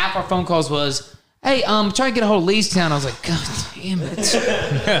 and half our phone calls was, hey, try to get a hold of Leestown. I was like, God damn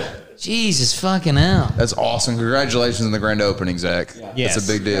it. Jesus fucking hell. That's awesome. Congratulations on the grand opening, Zach. Yes. That's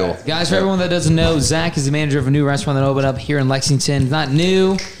a big deal. Guys, for everyone that doesn't know, Zach is the manager of a new restaurant that opened up here in Lexington. Not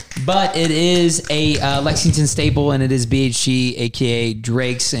new, but it is a Lexington staple, and it is BHG, a.k.a.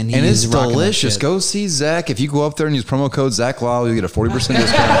 Drake's, and And it's he's rocking that delicious. shit. Go see Zach. If you go up there and use promo code ZachLyle, you'll get a 40%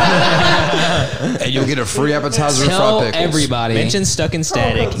 discount. And you'll get a free appetizer and Tell fried pickles. everybody. Mention Stuck and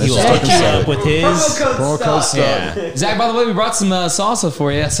Static. He will Stuck hook and you Static. up with his. Promo code stuff. Yeah. Zach, by the way, we brought some salsa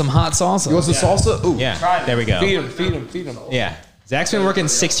for you, some hot salsa. You want some salsa? Ooh. Yeah, there we go. Feed him. Yeah. Zach's been working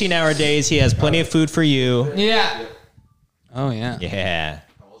 16-hour days. He has plenty of food for you. Yeah. Oh, yeah. Yeah.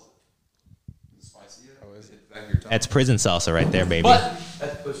 That's prison salsa right there, baby. But,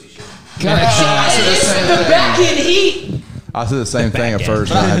 it's the back end heat. I said the same thing at back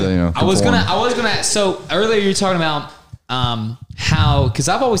first. I had to, I was conform. gonna. So earlier you were talking about how, because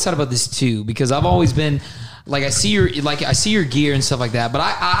I've always thought about this too, because I've always been like, I see your gear and stuff like that, but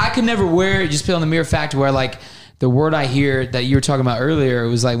I could never wear it just on the mere fact where like the word I hear that you were talking about earlier, it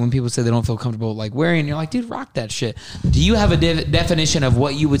was like when people say they don't feel comfortable like wearing, you're like, dude, rock that shit. Do you have a definition of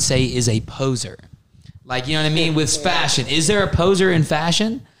what you would say is a poser? Like, you know what I mean? With fashion, is there a poser in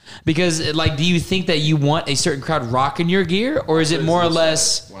fashion? Because, like, do you think that you want a certain crowd rocking your gear, or is it more or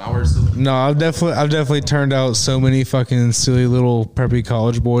less? No, I've definitely turned out so many fucking silly little preppy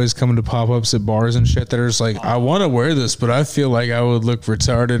college boys coming to pop-ups at bars and shit that are just like, I want to wear this, but I feel like I would look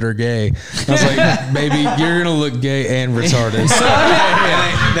retarded or gay. I was like, baby, you're gonna look gay and retarded.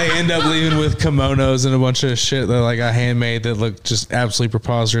 And they end up leaving with kimonos and a bunch of shit that like I handmade that look just absolutely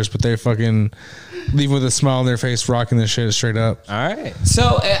preposterous, but they fucking leave with a smile on their face, rocking this shit straight up. All right.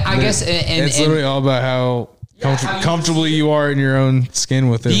 So I guess, and It's literally all about how comfortably you are in your own skin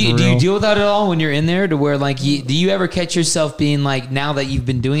with it. do you for do you real. deal with that at all when you're in there? To where like, do you ever catch yourself being like, now that you've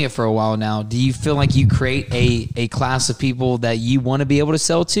been doing it for a while now, do you feel like you create a class of people that you want to be able to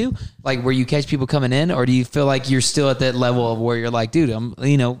sell to, like where you catch people coming in, or do you feel like you're still at that level of where you're like, dude, I'm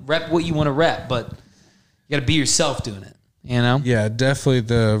rep what you want to rep, but you got to be yourself doing it. You know? Yeah, definitely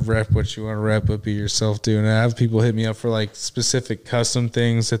the rep what you want to rep, but be yourself doing it. I have people hit me up for like specific custom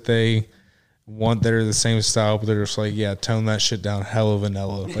things that they want that are the same style, but they're just like, yeah, tone that shit down hella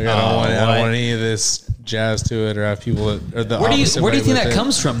vanilla. Like I don't want any of this jazz to it, or have people that are the Where do you opposite think way that with it.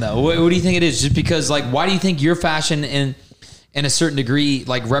 comes from though? What do you think it is? Just because like, why do you think your fashion in a certain degree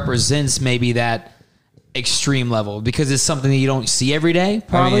like represents maybe that extreme level? Because it's something that you don't see every day.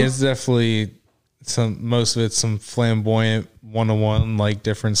 Probably. I mean, it's definitely most of it's some flamboyant one-on-one like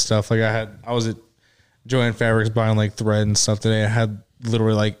different stuff. Like I was at Joanne Fabrics buying like thread and stuff today. I had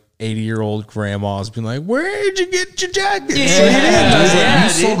literally like 80-year-old grandmas being like, "Where'd you get your jacket?" Yeah, You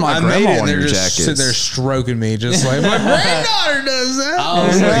sold my I made grandma it, and one of they're your just jackets. sitting there stroking me, just like my granddaughter does that. Oh, I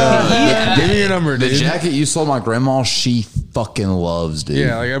was like, yeah. give me your number, The dude. jacket you sold my grandma, she fucking loves, dude.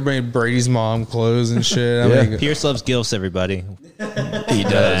 Yeah, like I made Brady's mom clothes and shit. I make Pierce loves gilfs, everybody. He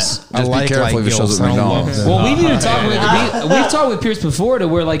does. Just I like be careful if it shows gilfs. at I don't love McDonald's. them. Well, we've even talked with we've talked with Pierce before to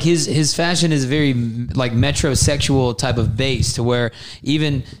where like his fashion is very like metrosexual type of base, to where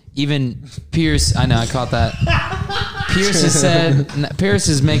even Pierce, I know I caught that. Pierce has said Pierce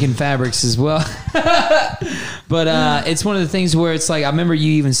is making fabrics as well, but it's one of the things where it's like I remember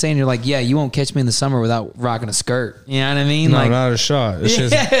you even saying, you're like, yeah, you won't catch me in the summer without rocking a skirt. You know what I mean? No, like, not a shot. It's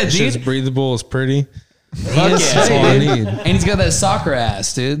Yeah, it's just dude. breathable. It's pretty. That's That's all I need. and he's got that soccer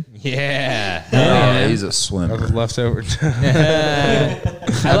ass, dude. Yeah. Yeah, he's a swimmer. Leftover. I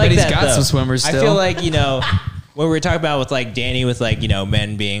I like bet he's that, got though. some swimmers I still. feel like, when we were talking about with like Danny, with like,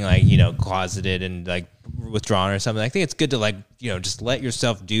 men being like, closeted and like withdrawn or something, I think it's good to like, just let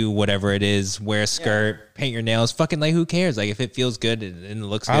yourself do whatever it is, wear a skirt, paint your nails, fucking like, who cares? Like if it feels good and it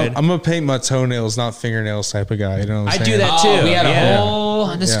looks good. I'm gonna paint my toenails, not fingernails type of guy. You know what I'm I saying? do that Oh, too. we had a Yeah.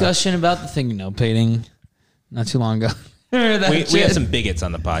 whole discussion about the fingernail painting not too long ago. We have some bigots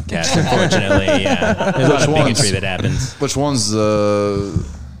on the podcast, unfortunately. Yeah, there's a lot of Which ones? bigotry that happens. Which one's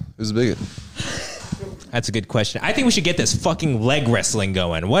Who's the biggest? That's a good question. I think we should get this fucking leg wrestling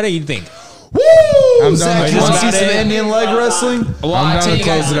going. What do you think? Woo! I'm Zach, down you want to see about some it. Indian leg wrestling? Well, I'm I down tell to you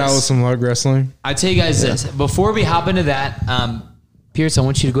guys close it out with this. some lug wrestling. I tell you guys this before we hop into that. Pierce, I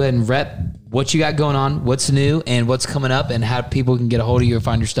want you to go ahead and rep what you got going on, what's new, and what's coming up, and how people can get a hold of you or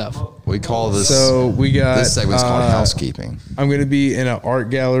find your stuff. We call this. So we got this segment's called housekeeping. I'm going to be in an art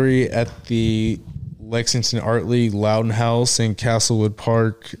gallery at the Lexington Art League Loudon House in Castlewood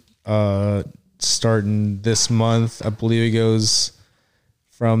Park starting this month. I believe it goes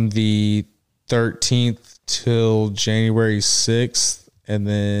from the 13th till January 6th. And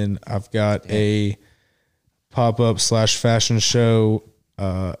then I've got a pop-up / fashion show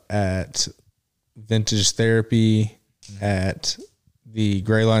at Vintage Therapy at the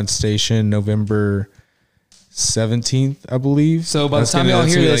Gray Line Station November 17th, I believe. So by the That's time gonna- y'all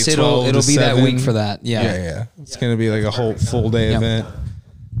that's hear gonna this, like it'll 12 to be that 7. week for that. Yeah. Yeah. It's going to be like a whole full day Yep. event.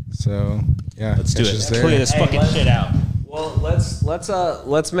 So, yeah. Let's do catch it. us there. Clear this fucking shit out. Well, let's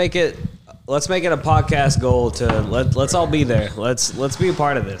make it a podcast goal to let's all be there. Let's be a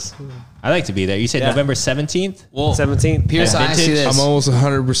part of this. I'd like to be there. You said Yeah. November 17th? Well, 17th. Pierce, I ask you Vintage? this. I'm almost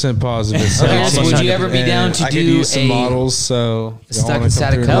 100% positive. So Pierce, would you ever be down to I could do use some a models, so if y'all Stuck wanna and come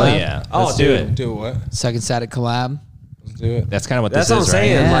Static through Hell collab? and yeah. Oh, Let's do dude. it. do what? Second static collab? Let's do it. That's kind of what That's this what is, I'm right?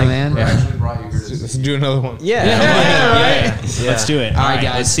 saying. Yeah, like, man. Let's do another one. yeah. Yeah. Let's do it. All right, All right,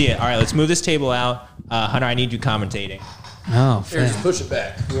 guys. let's see it. All right, let's move this table out. Hunter, I need you commentating. Oh, Here, fair. just push it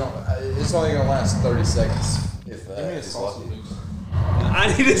back. We don't, it's only going to last 30 seconds. If it's lucky.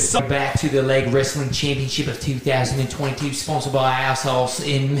 I need to. Back to the Leg Wrestling Championship of 2022, sponsored by Assholes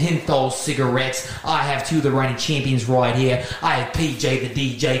in Menthol Cigarettes. I have two of the reigning champions right here. I have PJ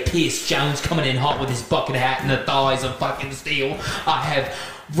the DJ, Pierce Jones, coming in hot with his bucket hat and the thighs of fucking steel. I have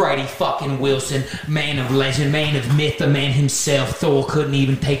Brady fucking Wilson, man of legend, man of myth, the man himself. Thor couldn't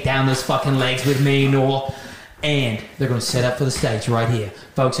even take down those fucking legs with me nor. And they're going to set up for the stage right here.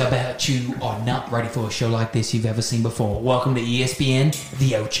 Folks, I bet you are not ready for a show like this you've ever seen before. Welcome to ESPN,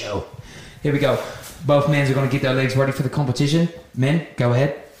 The Ocho. Here we go. Both men are going to get their legs ready for the competition. Men, go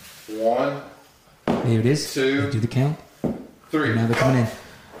ahead. 1, There it is. 2, Do the count. 3. Now they're coming in.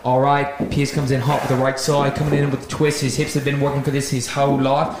 All right, Pierce comes in hot with the right side, coming in with the twist. His hips have been working for this his whole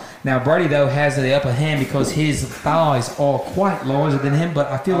life. Now, Brady, though, has the upper hand because his thighs are quite larger than him, but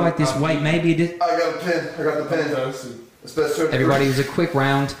I feel like this weight maybe... I got a pen. I got the pen. It's best to Everybody, it was a quick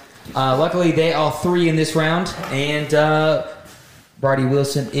round. Luckily, there are 3 in this round, and Brady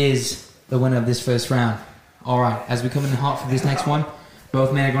Wilson is the winner of this first round. All right, as we come in hot for this next one,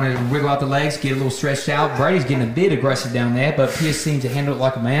 both men are going to wriggle out the legs, get a little stretched out. Brady's getting a bit aggressive down there, but Pierce seems to handle it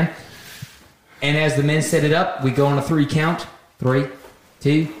like a man. And as the men set it up, we go on a 3 count. 3,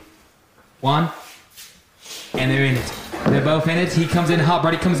 2, 1. And they're in it. They're both in it. He comes in hot.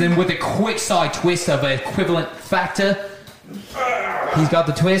 Brady comes in with a quick side twist of an equivalent factor. He's got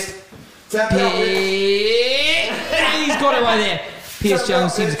the twist. He's got it right there. Pierce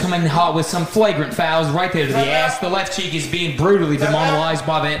Jones seems to come in hot with some flagrant fouls right there to the ass. The left cheek is being brutally demoralized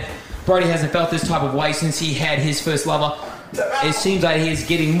by that. Brady hasn't felt this type of way since he had his first lover. It seems like he's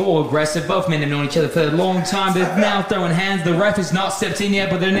getting more aggressive. Both men have known each other for a long time. They're now throwing hands. The ref has not stepped in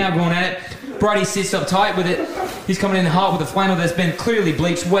yet, but they're now going at it. Brady sits up tight with it. He's coming in hot with a flannel that's been clearly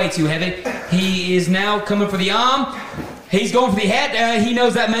bleached way too heavy. He is now coming for the arm. He's going for the head. He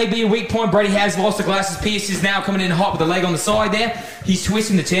knows that may be a weak point. Brady has lost the glasses. Pierce is now coming in hot with the leg on the side there. He's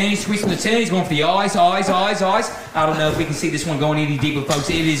twisting the turn. He's twisting the turn. He's going for the eyes. I don't know if we can see this one going any deeper, folks.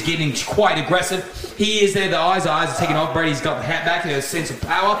 It is getting quite aggressive. He is there. The eyes are taking off. Brady's got the hat back. There's a sense of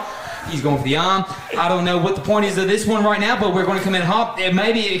power. He's going for the arm. I don't know what the point is of this one right now, but we're going to come in hot.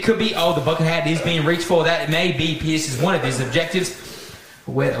 Maybe it could be, the bucket hat is being reached for. That it may be Pierce's one of his objectives.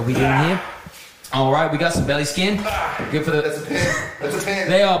 What are we doing here? All right, we got some belly skin. Good for the... That's a pin. That's a pin.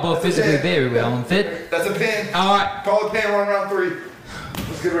 They are both physically very well and fit. That's a pin. All right. Call it pin. We're on round 3.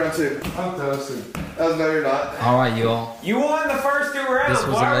 Let's get round 2. I'm toasted. No, you're not. All right, you all. You won the first 2 rounds. This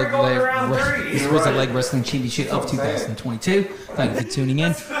was Why a are we leg, going to round 3? This was a leg wrestling championship of 2022. Thank you for tuning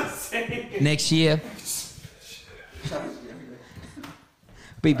in. Next year,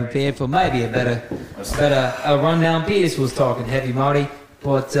 be prepared for maybe a better rundown. Pierce was talking heavy, Marty,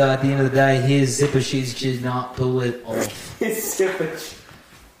 but at the end of the day, his zipper shoes could not pull it off.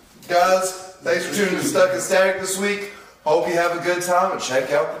 Guys, thanks for tuning in to Stuck and Static this week. Hope you have a good time and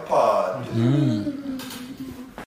check out the pod.